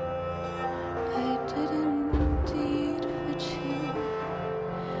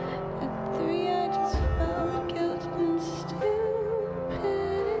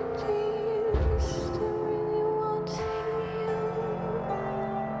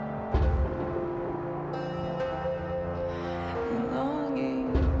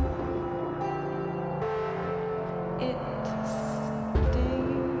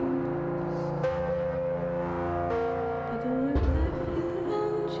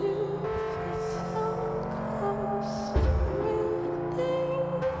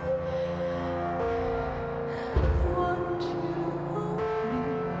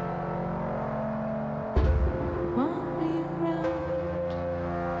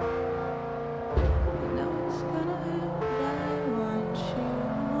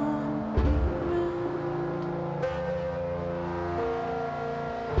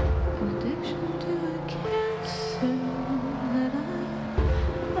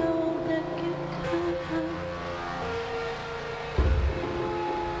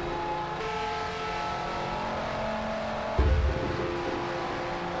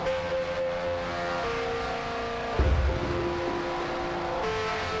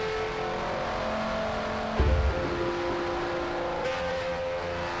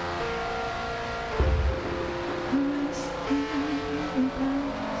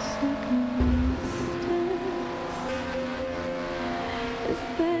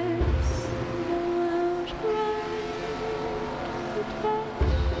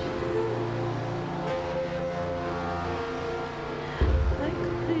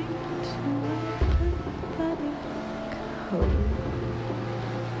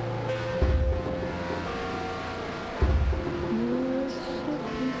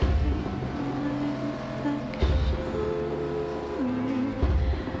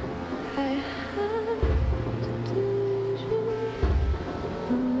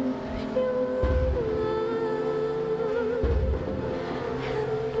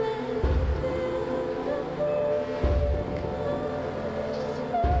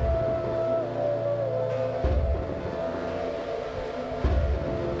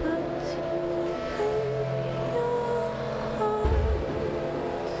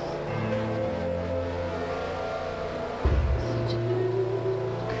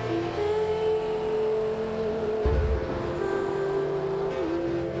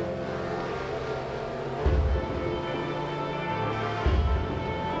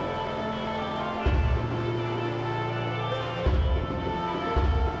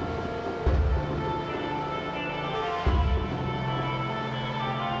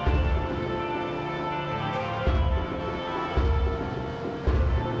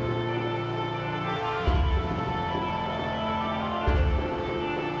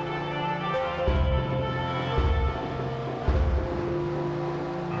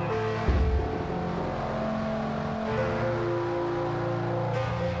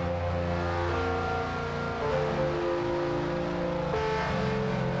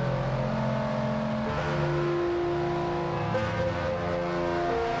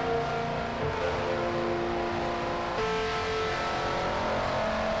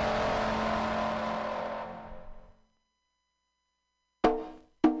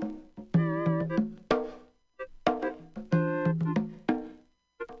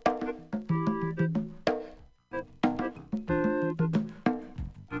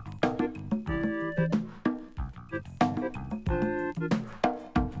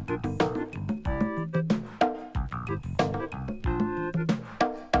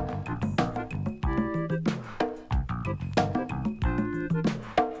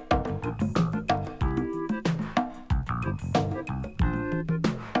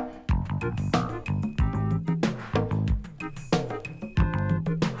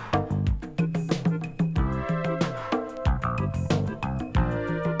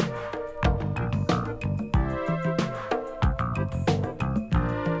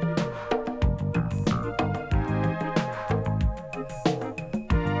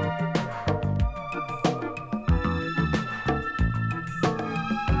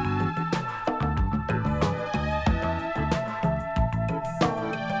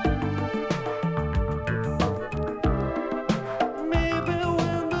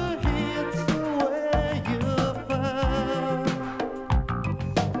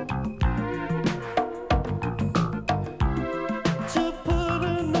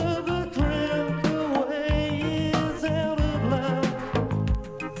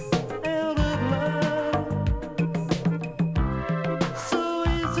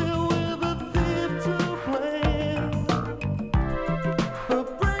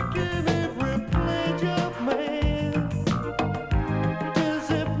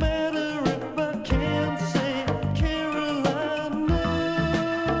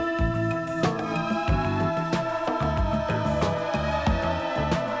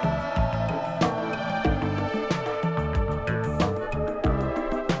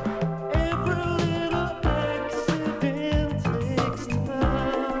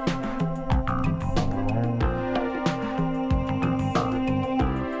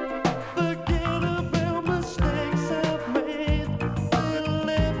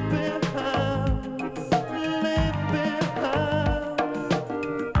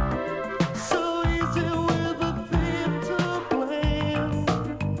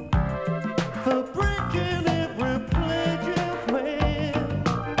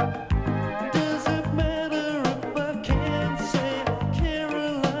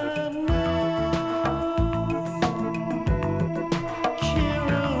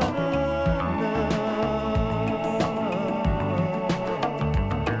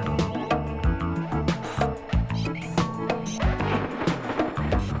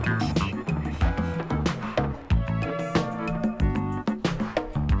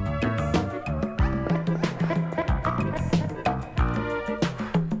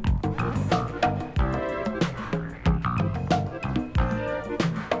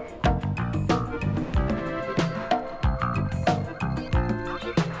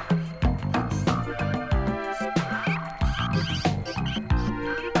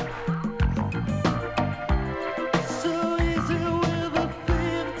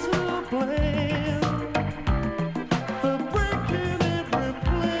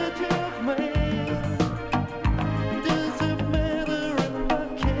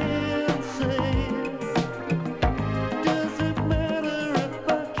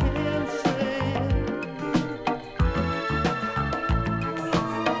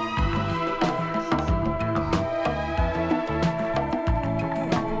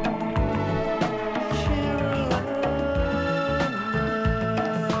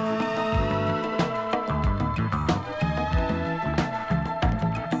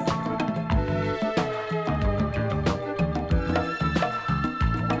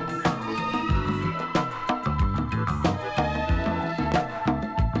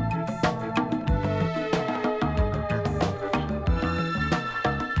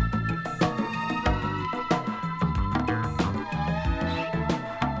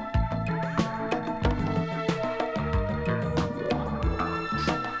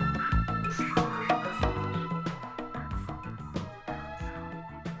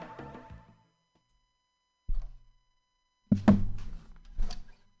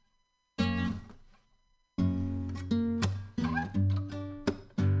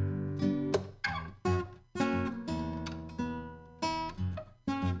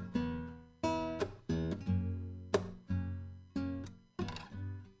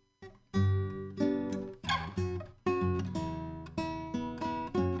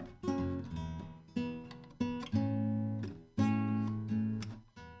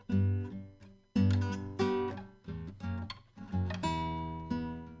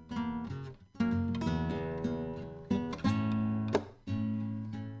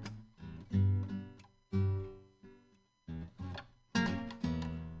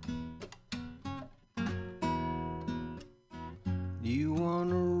You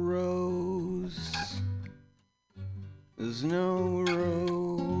want a rose? There's no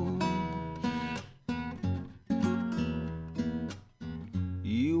rose.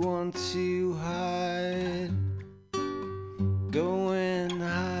 You want to hide? Go and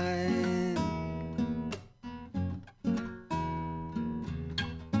hide.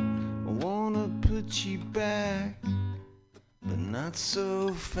 I wanna put you back, but not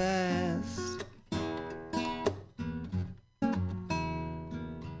so fast.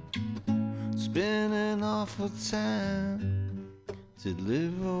 It's been an awful time to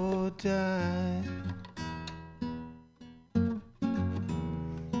live or die.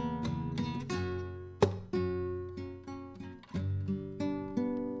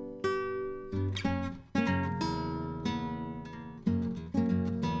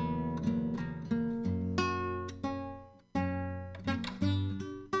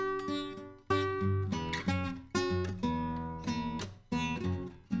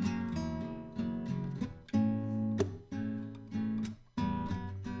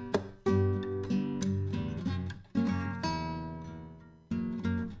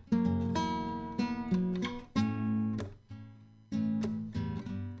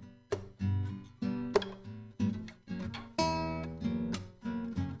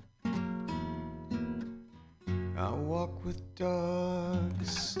 I walk with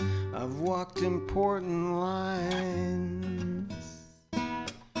dogs, I've walked important lines.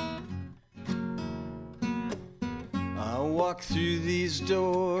 I walk through these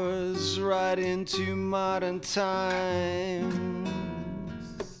doors right into modern times.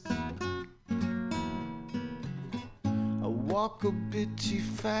 I walk a bit too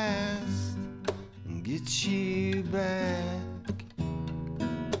fast and get you back.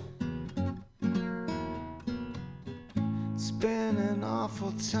 It's been an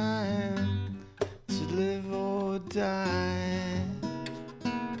awful time to live or die.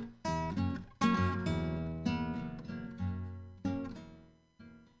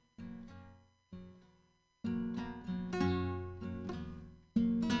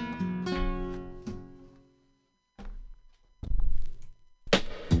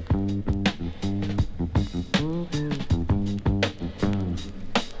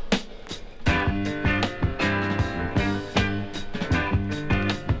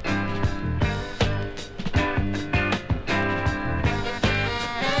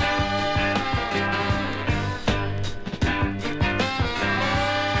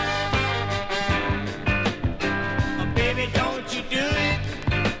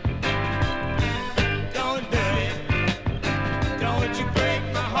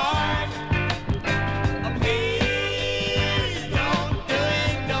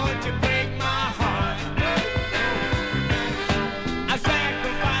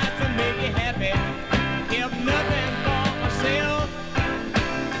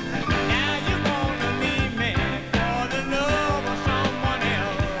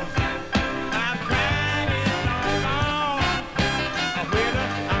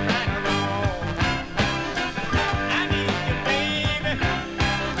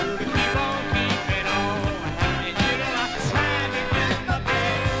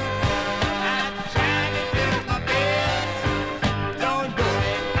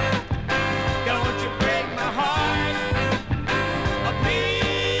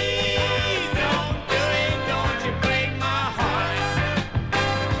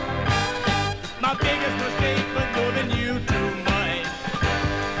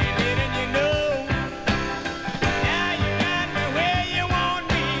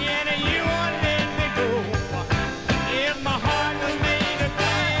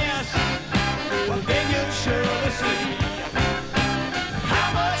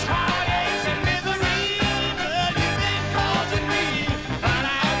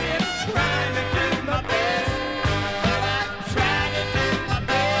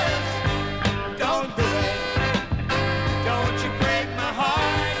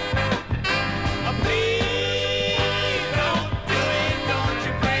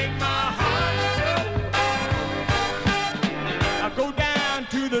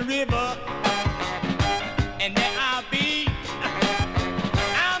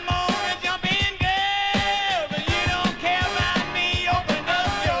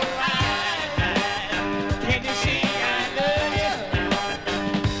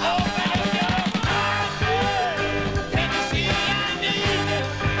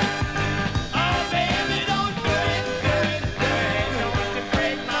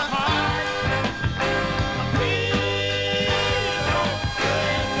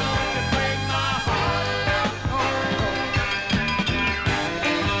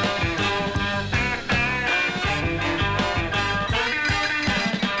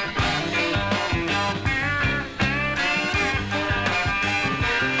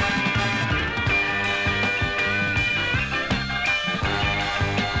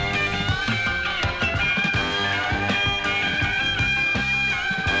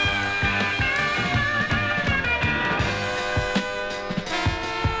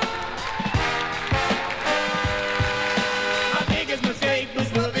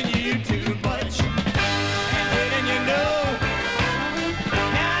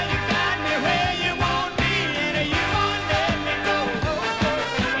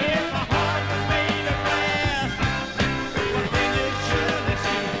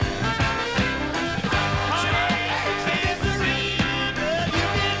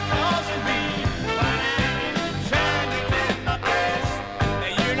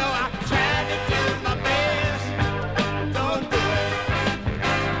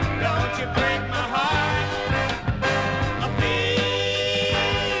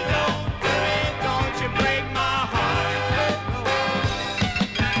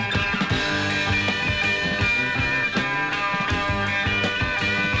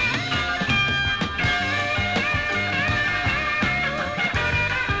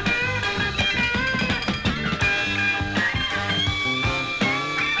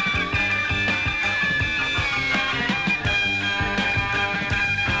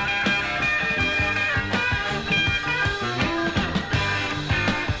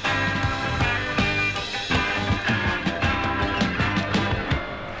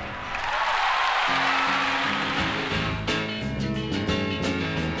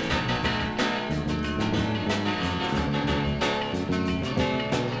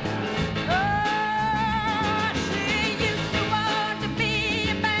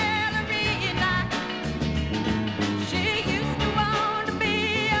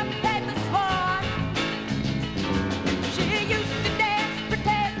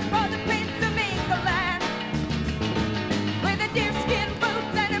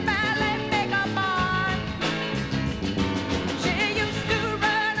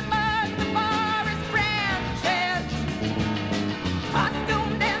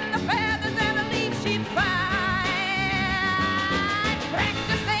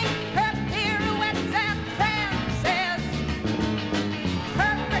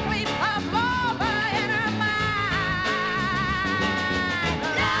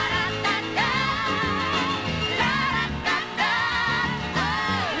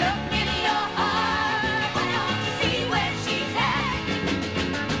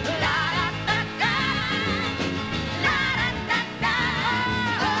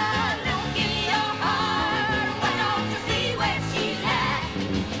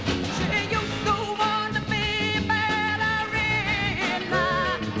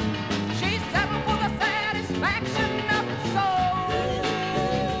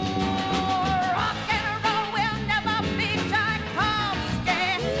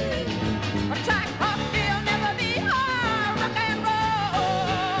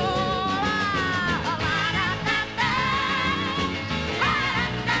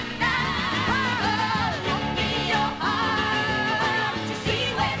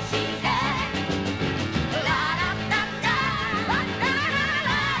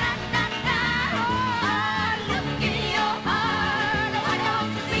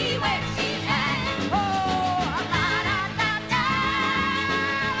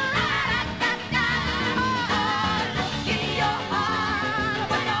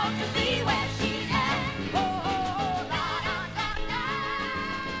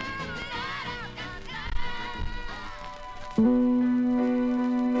 Hey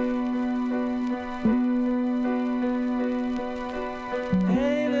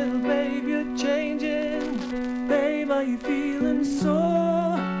little babe, you're changing. Babe, are you feeling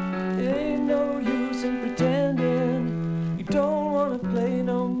sore? It ain't no use in pretending you don't wanna play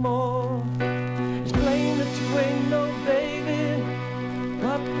no more. It's plain that you ain't no baby.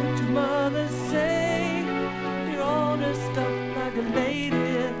 What would your mother say? You're all dressed up like a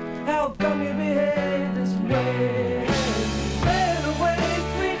lady. How come you behave this way? Sail away,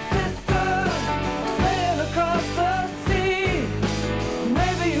 sweet sister. Sail across the sea.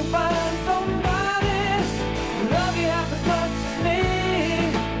 Maybe you'll find somebody who love you half as much as me.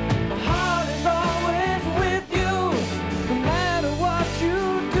 My heart is always with you, no matter what you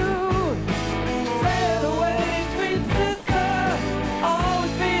do. Sail away, sweet sister.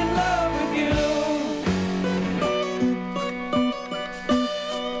 Always be in love with you.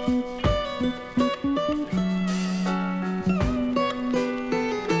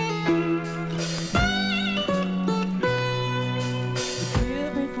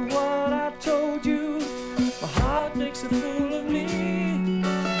 Forgive me for what I told you. My heart makes a fool of me.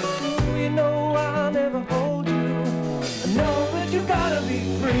 You know I'll never hold you. I know that you gotta be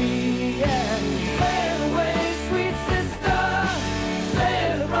free. Yeah. Sail away, sweet sister.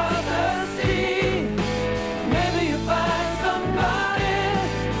 Sail across the sea. Maybe you'll find somebody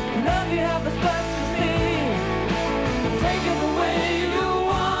who love you half as much as me. Take it the way you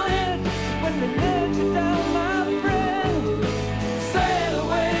want it. When they let you down, my friend. Sail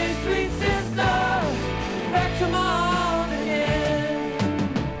away, sweet sister, back to my arms again.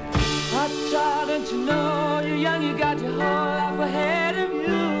 Hot child, don't you know you're young, you got your whole life ahead of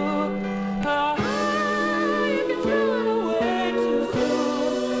you. Oh, you can throw it away too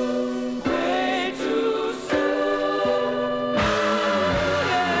soon, way too soon.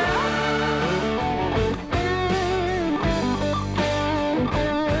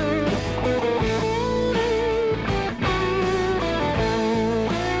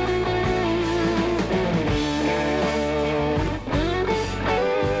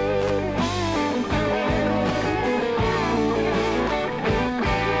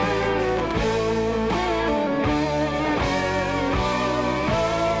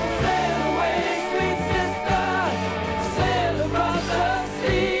 Sail away, sweet sister, sail across the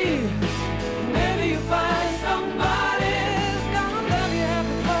sea. Maybe you'll find somebody who's gonna love you half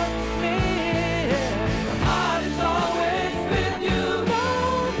as much as me. My heart is always with you, no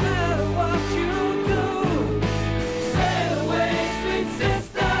matter what you do. Sail away, sweet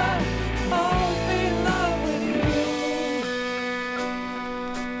sister, always be in love with you.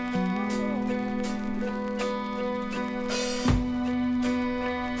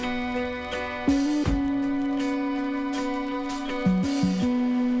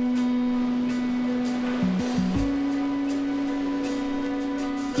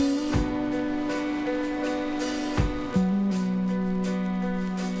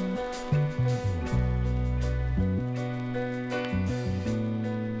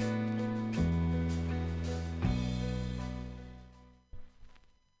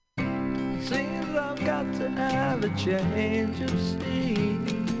 Seems I've got to have a change of scene,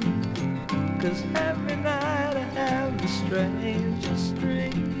 'cause every night I have the strangest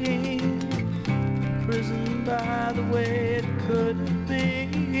dream. Prisoned by the way it could have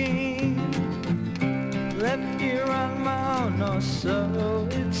been, left here on my own, or so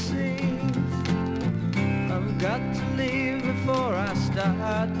it seems. I've got to leave before I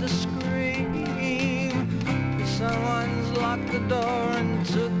start to scream. Someone's locked the door and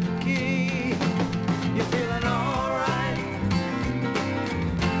took the key. You feeling alright?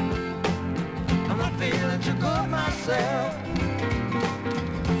 I'm not feeling too good myself.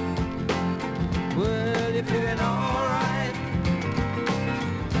 Well, you feeling alright?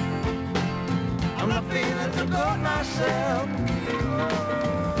 I'm not feeling too good myself.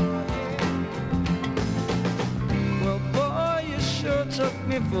 Well, boy, you sure took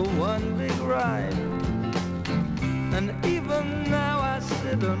me for one big ride. And even now I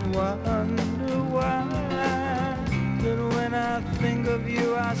sit and wonder why. But when I think of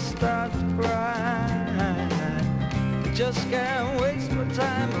you I start to cry. I just can't waste my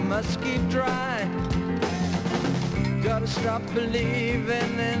time, I must keep trying. Gotta stop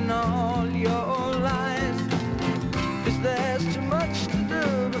believing in all your lies, 'cause there's too much to do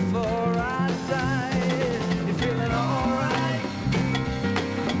before I die. You feeling alright?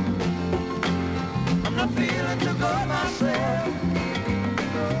 I'm not feeling too good myself.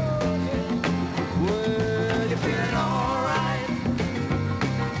 Well, you feeling alright?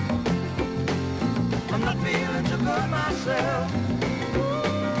 I'm not feeling too good myself.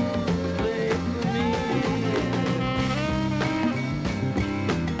 Play for me.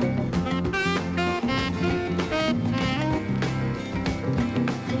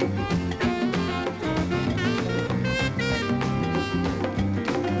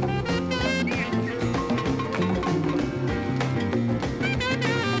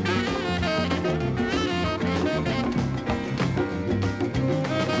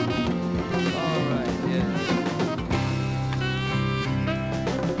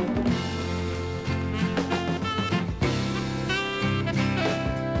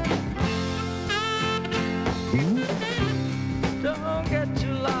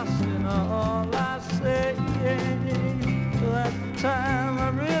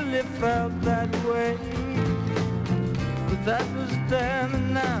 that was then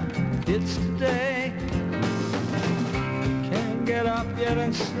and now it's today. Can't get up yet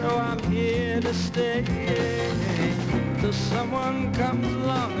and so I'm here to stay. Till someone comes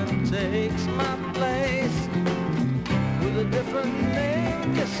along and takes my place. With a different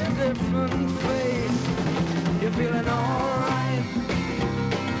name, just a different face. You're feeling alright.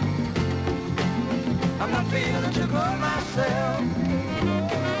 I'm not feeling too good myself.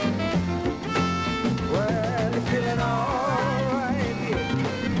 Well, you're feeling alright.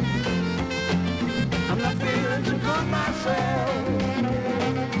 I'm not feeling too good myself.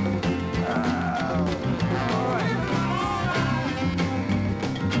 Alright.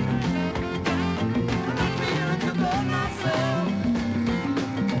 I'm not feeling too good myself.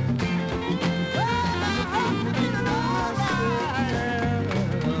 I'm feeling alright.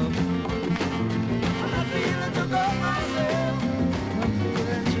 I'm not feeling too good myself. I'm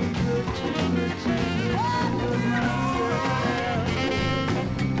feeling too good, too good, too good myself.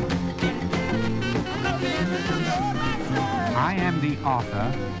 I'm not feeling too good myself. I am the author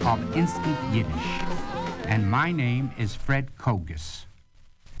of Instant Yiddish, and my name is Fred Kogus.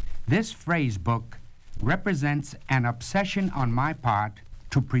 This phrase book represents an obsession on my part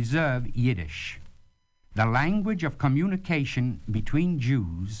to preserve Yiddish, the language of communication between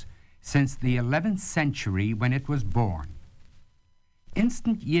Jews since the 11th century when it was born.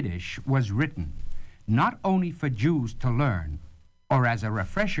 Instant Yiddish was written not only for Jews to learn or as a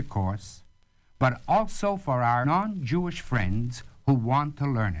refresher course, but also for our non-Jewish friends who want to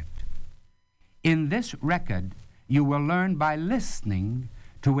learn it. In this record, you will learn by listening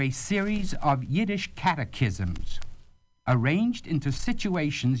to a series of Yiddish catechisms arranged into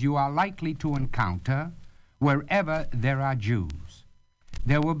situations you are likely to encounter wherever there are Jews.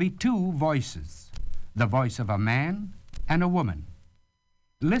 There will be two voices, the voice of a man and a woman.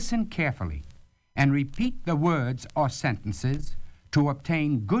 Listen carefully and repeat the words or sentences to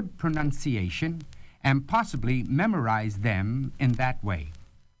obtain good pronunciation and possibly memorize them in that way.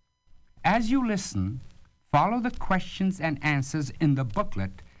 As you listen, follow the questions and answers in the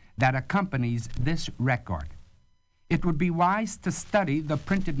booklet that accompanies this record. It would be wise to study the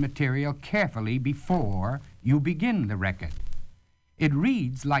printed material carefully before you begin the record. It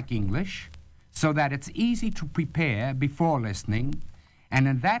reads like English, so that it's easy to prepare before listening, and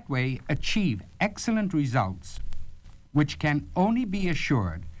in that way achieve excellent results, which can only be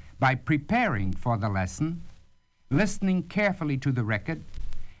assured by preparing for the lesson, listening carefully to the record,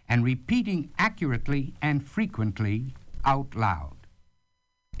 and repeating accurately and frequently out loud.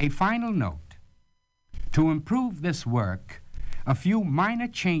 A final note. To improve this work, a few minor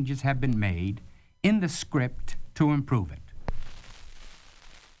changes have been made in the script to improve it.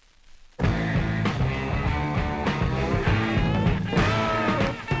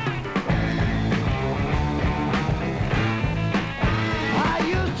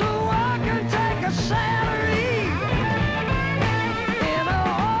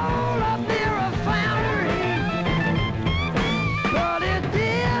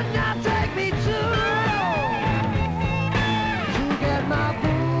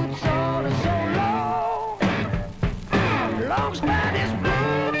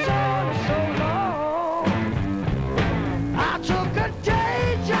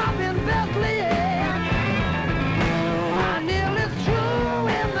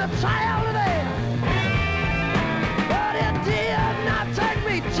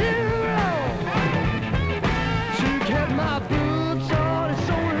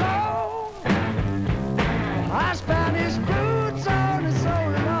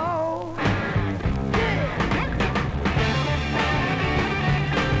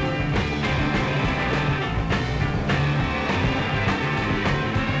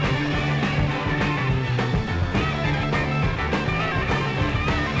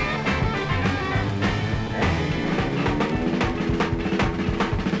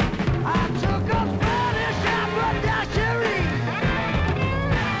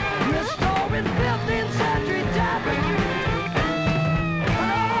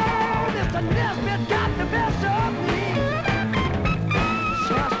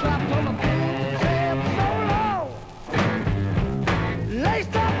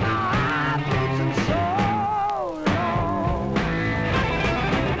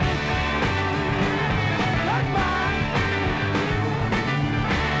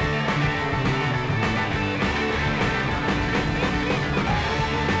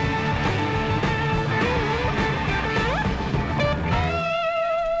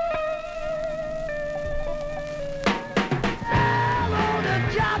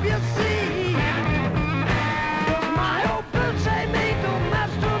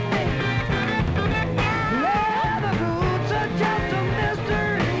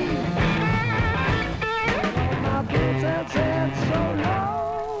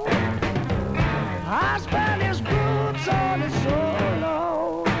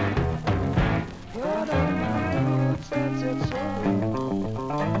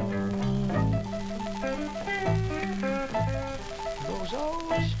 those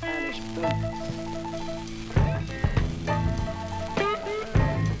old Spanish boots.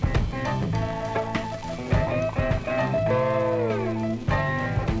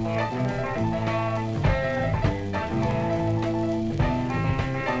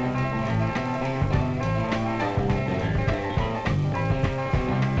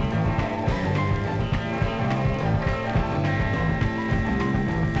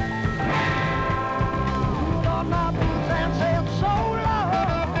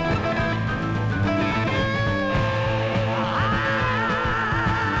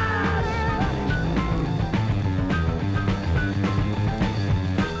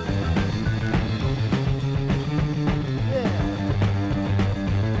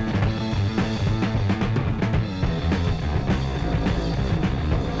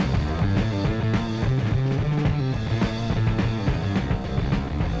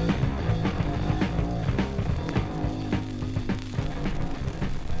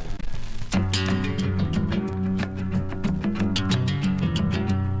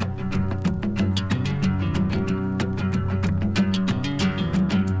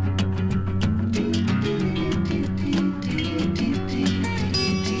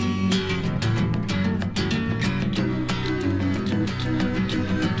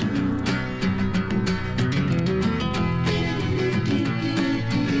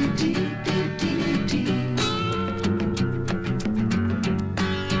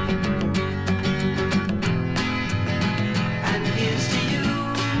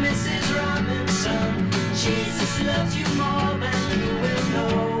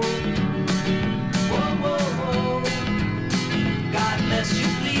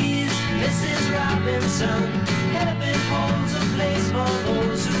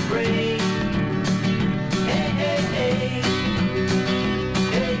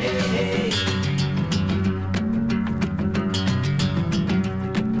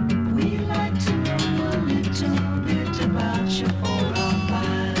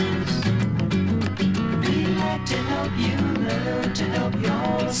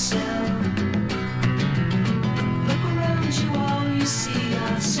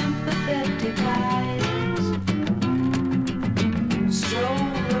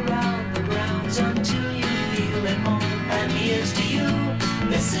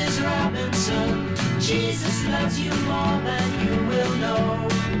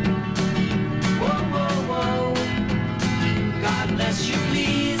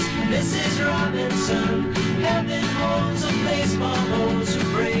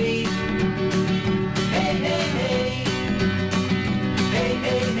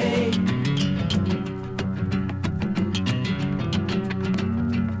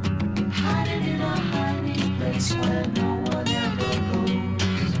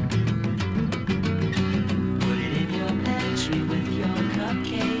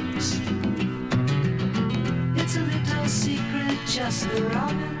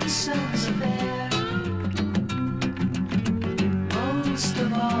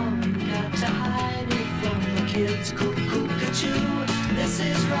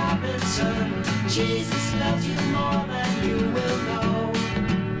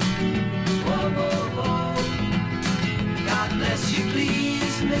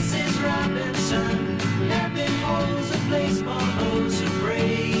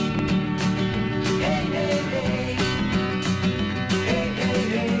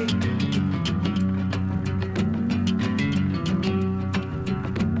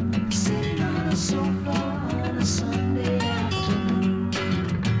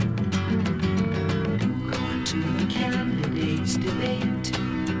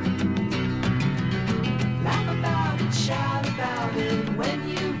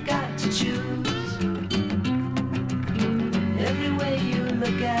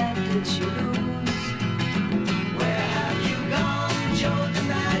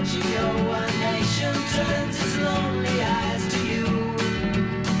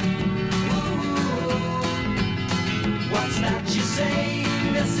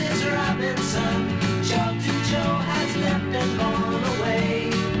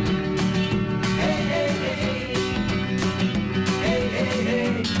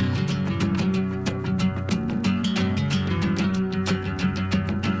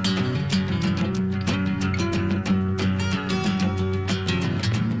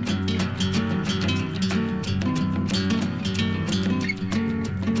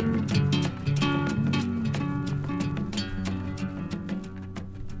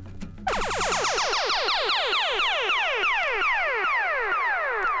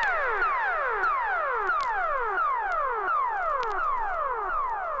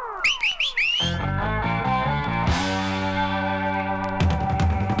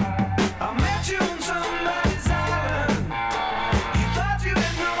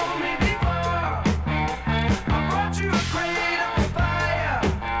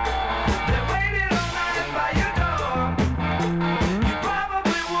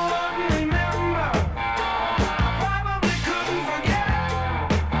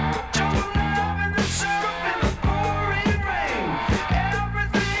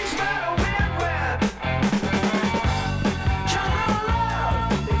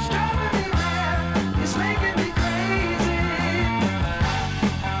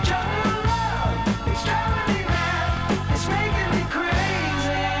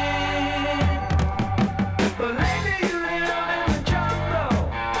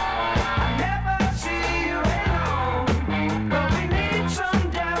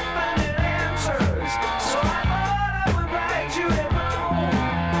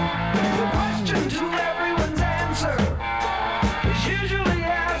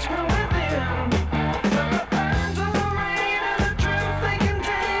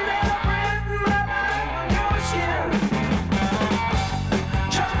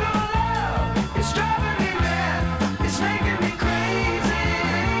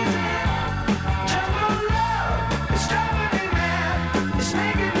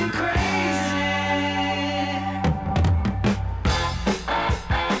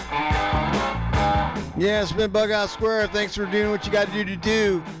 Yeah, it's been BughouseSquare. Thanks for doing what you got to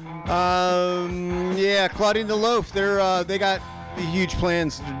do. Yeah, Claudine the Loaf. They got huge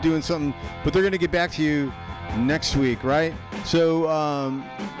plans. They're doing something, but they're going to get back to you next week, right? So,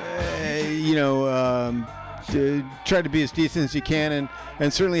 try to be as decent as you can,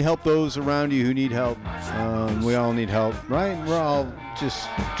 and certainly help those around you who need help. We all need help, right? We're all just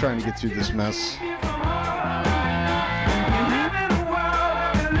trying to get through this mess.